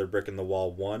did another Brick in the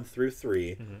Wall 1 through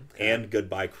 3 and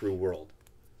Goodbye Cruel World.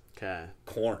 Okay.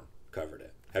 Korn covered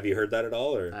it. Have you heard that at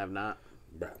all? Or I have not.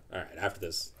 Bro, all right. After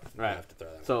this, I have to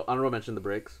throw that. So honorable mention the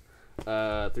bricks.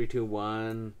 3, 2,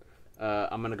 1.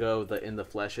 I'm gonna go the In the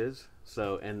Fleshes.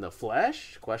 So In the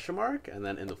Flesh ? And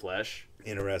then In the Flesh.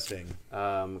 Interesting.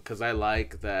 Because I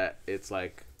like that it's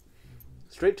like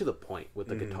straight to the point with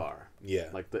the guitar. Yeah.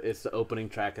 Like it's the opening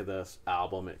track of this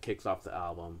album. It kicks off the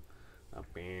album.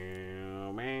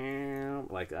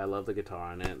 Like I love the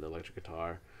guitar on it, the electric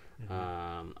guitar.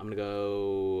 I'm gonna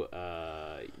go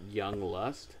Young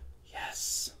Lust.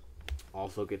 Yes.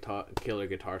 Also killer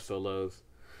guitar solos.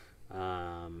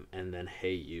 And then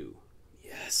Hey You.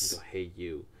 Yes. Go Hey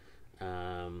You.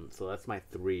 So that's my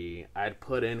 3. I'd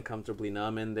put in Comfortably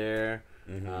Numb in there.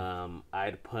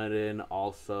 I'd put in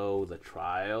also The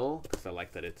Trial because I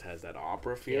like that it has that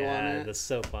opera feel on it. That's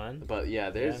so fun. But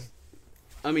yeah,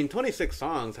 I mean, 26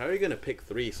 songs. How are you gonna pick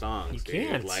 3 songs? You dude?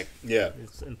 can't. Like,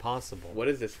 It's impossible. what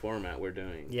is this format we're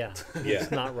doing? Yeah. Yeah. It's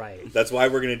not right. That's why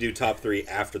we're gonna do top 3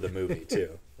 after the movie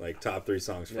too. Like top 3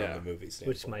 songs from the movie standpoint.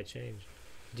 Which might change.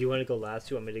 Do you want to go last?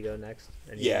 Do you want me to go next?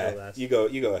 And you go last? you go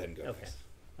ahead and go Okay. next.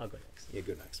 I'll go next. You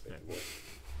go next, baby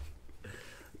boy.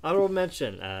 Honorable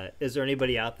mention. Is there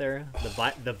anybody out there?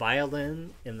 The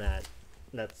violin in that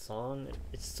song,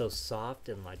 it's so soft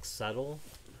and like subtle,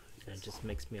 and it just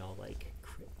makes me all like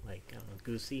I don't know,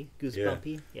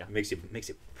 goosebumpy. Yeah. Makes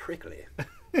you prickly.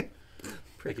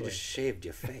 Like you just shaved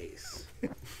your face.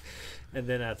 And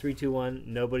then 3, 2, 1.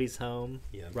 Nobody's Home.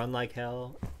 Yeah. Run Like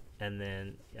Hell, and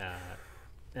then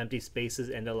Empty Spaces.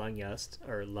 End of Young Lust.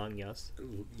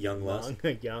 Young Lust.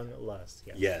 Young Lust.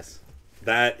 Yes. Yes.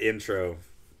 That intro.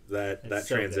 That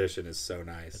so transition is so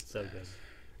nice. It's so good.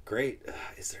 Great.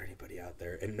 Is there anybody out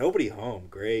there? And Nobody Home.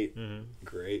 Great.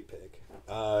 Great pick.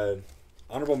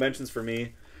 Honorable mentions for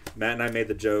me. Matt and I made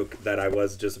the joke that I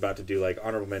was just about to do like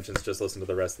honorable mentions, just listen to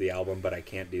the rest of the album, but I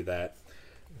can't do that.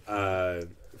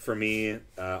 For me,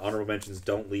 honorable mentions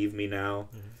Don't Leave Me Now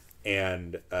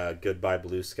and Goodbye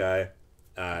Blue Sky.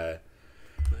 Nice.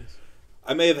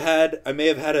 I may have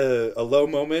had a low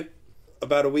moment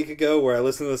about a week ago where I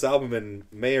listened to this album and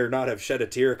may or not have shed a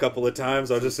tear a couple of times.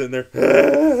 I was just sitting there.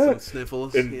 Some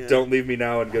sniffles. And Don't Leave Me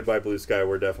Now and Goodbye Blue Sky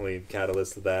were definitely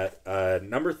catalysts to that.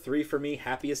 Number 3 for me,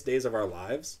 Happiest Days of Our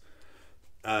Lives.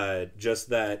 Just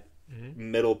that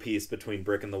middle piece between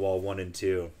Brick in the Wall 1 and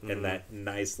 2 and that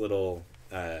nice little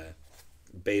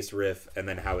bass riff and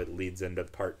then how it leads into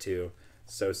part 2.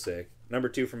 So sick. Number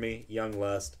 2 for me, Young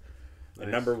Lust. Nice.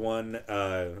 And number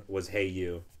 1 was Hey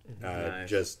You. Nice.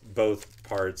 Just both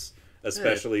parts,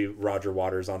 especially Roger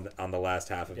Waters on the last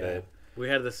half of it. We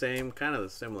had the same, kind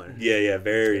of similar. Yeah,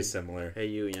 very similar. Hey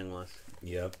You, Young Lust.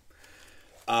 Yep.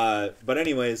 But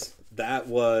anyways, that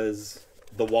was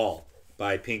The Wall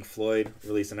by Pink Floyd,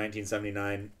 released in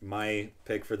 1979. My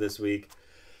pick for this week.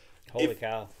 Holy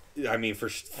cow. I mean, for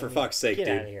fuck's sake, get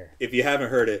dude. outta here. If you haven't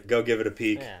heard it, go give it a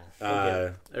peek.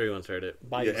 Yeah, Everyone's heard it.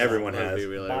 Everyone has. Let's be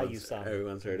real, Buy you some.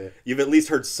 Everyone's heard it. You've at least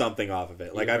heard something off of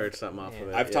it. Like I've I've heard something off of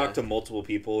it. I've talked to multiple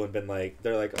people and been like,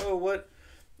 they're like, oh, what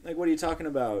like, what are you talking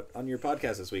about on your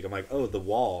podcast this week? I'm like, oh, The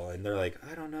Wall. And they're like,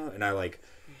 I don't know. And I like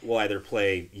will either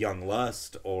play Young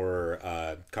Lust or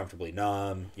Comfortably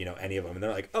Numb, you know, any of them. And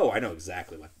they're like, oh, I know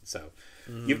exactly what. So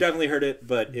you've definitely heard it.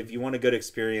 But if you want a good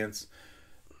experience,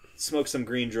 smoke some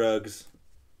green drugs,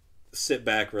 sit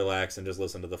back, relax, and just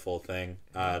listen to the full thing.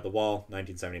 The Wall,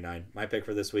 1979. My pick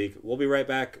for this week. We'll be right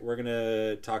back. We're going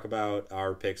to talk about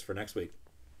our picks for next week.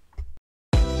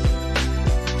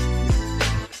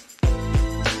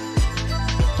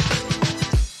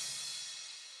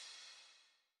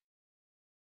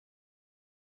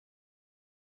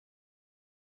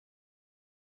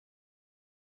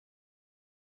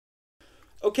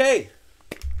 Okay,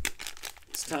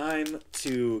 it's time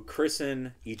to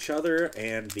christen each other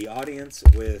and the audience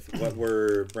with what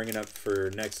we're bringing up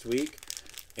for next week,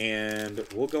 and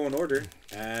we'll go in order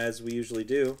as we usually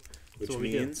do, which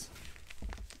means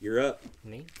you're up.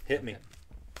 Me? Hit me.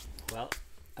 Well,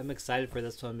 I'm excited for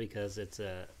this one because it's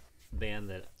a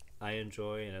band that I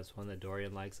enjoy, and it's one that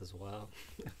Dorian likes as well.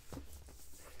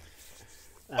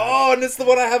 Oh, and it's the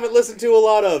one I haven't listened to a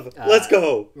lot of. Let's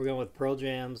go. We're going with Pearl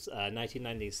Jam's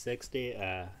 1996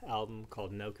 album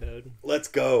called No Code. Let's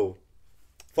go.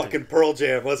 Fucking Pearl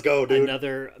Jam. Let's go, dude.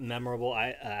 Another memorable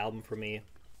album for me.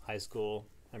 High school.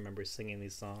 I remember singing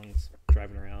these songs,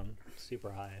 driving around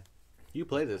super high. You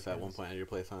played this at one point at your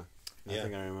place, huh? Yeah. I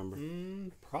think I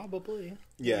remember. Probably.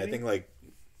 Yeah, maybe. I think like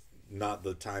not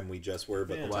the time we just were,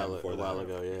 but the time before a that. while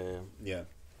ago, yeah. Yeah.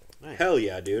 Nice. Hell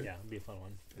yeah, dude. Yeah, it'll be a fun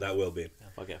one. That will be.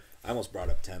 Okay. I almost brought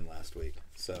up 10 last week,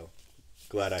 so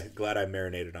glad I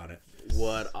marinated on it.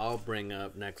 What I'll bring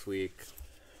up next week,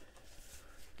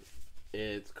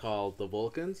 it's called The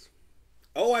Vulcans.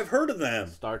 Oh, I've heard of them.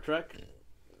 Star Trek.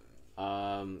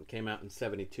 Came out in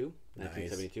 1972.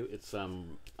 Nice. It's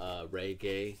some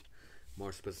reggae,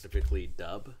 more specifically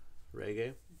dub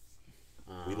reggae.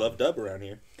 We love dub around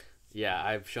here. Yeah,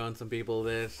 I've shown some people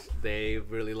this. They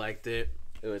really liked it.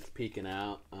 It's peeking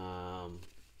out.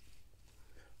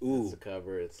 Ooh, It's the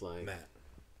cover. It's like Matt.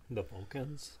 The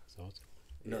Vulcans. So it's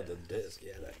No, Yeah. the disc.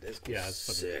 Yeah, that disc. Yeah, Was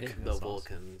it's fucking sick. big. the That's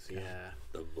Vulcans. Yeah.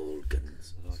 The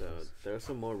Vulcans. So there's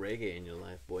some more reggae in your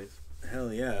life, boys.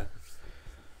 Hell yeah.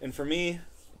 And for me,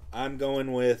 I'm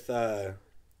going with. I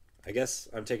guess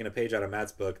I'm taking a page out of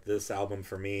Matt's book. This album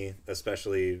for me,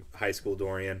 especially High School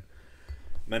Dorian,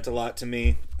 meant a lot to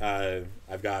me.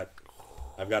 I've got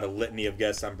a litany of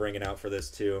guests I'm bringing out for this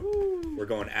too. Woo. We're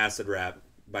going Acid Rap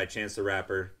by Chance the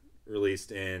Rapper,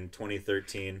 released in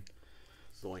 2013.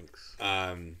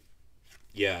 Zoinks.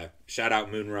 Yeah, shout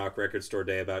out Moonrock Record Store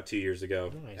Day about 2 years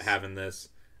ago. Nice. Having this,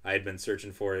 I had been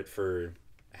searching for it for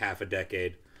half a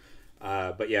decade.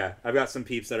 But yeah, I've got some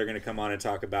peeps that are going to come on and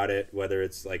talk about it, whether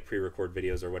it's like pre-record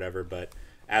videos or whatever. But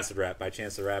Acid Rap by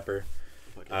Chance the Rapper.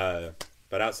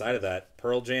 But outside of that,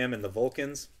 Pearl Jam and the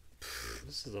Vulcans,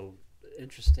 This is a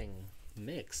interesting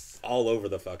mix. all over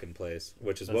the fucking place,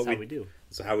 which is That's what how we do.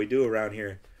 That's how we do around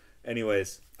here.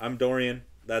 Anyways, I'm Dorian.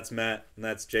 That's Matt, and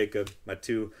that's Jacob. My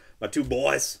two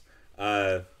boys.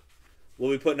 We'll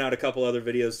be putting out a couple other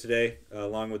videos today,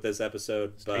 along with this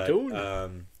episode. Stay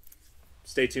tuned.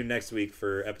 Stay tuned next week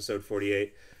for episode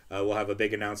 48. We'll have a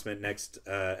big announcement next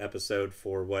episode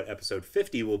for what episode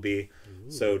 50 will be.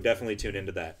 Ooh. So definitely tune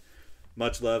into that.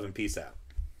 Much love and peace out.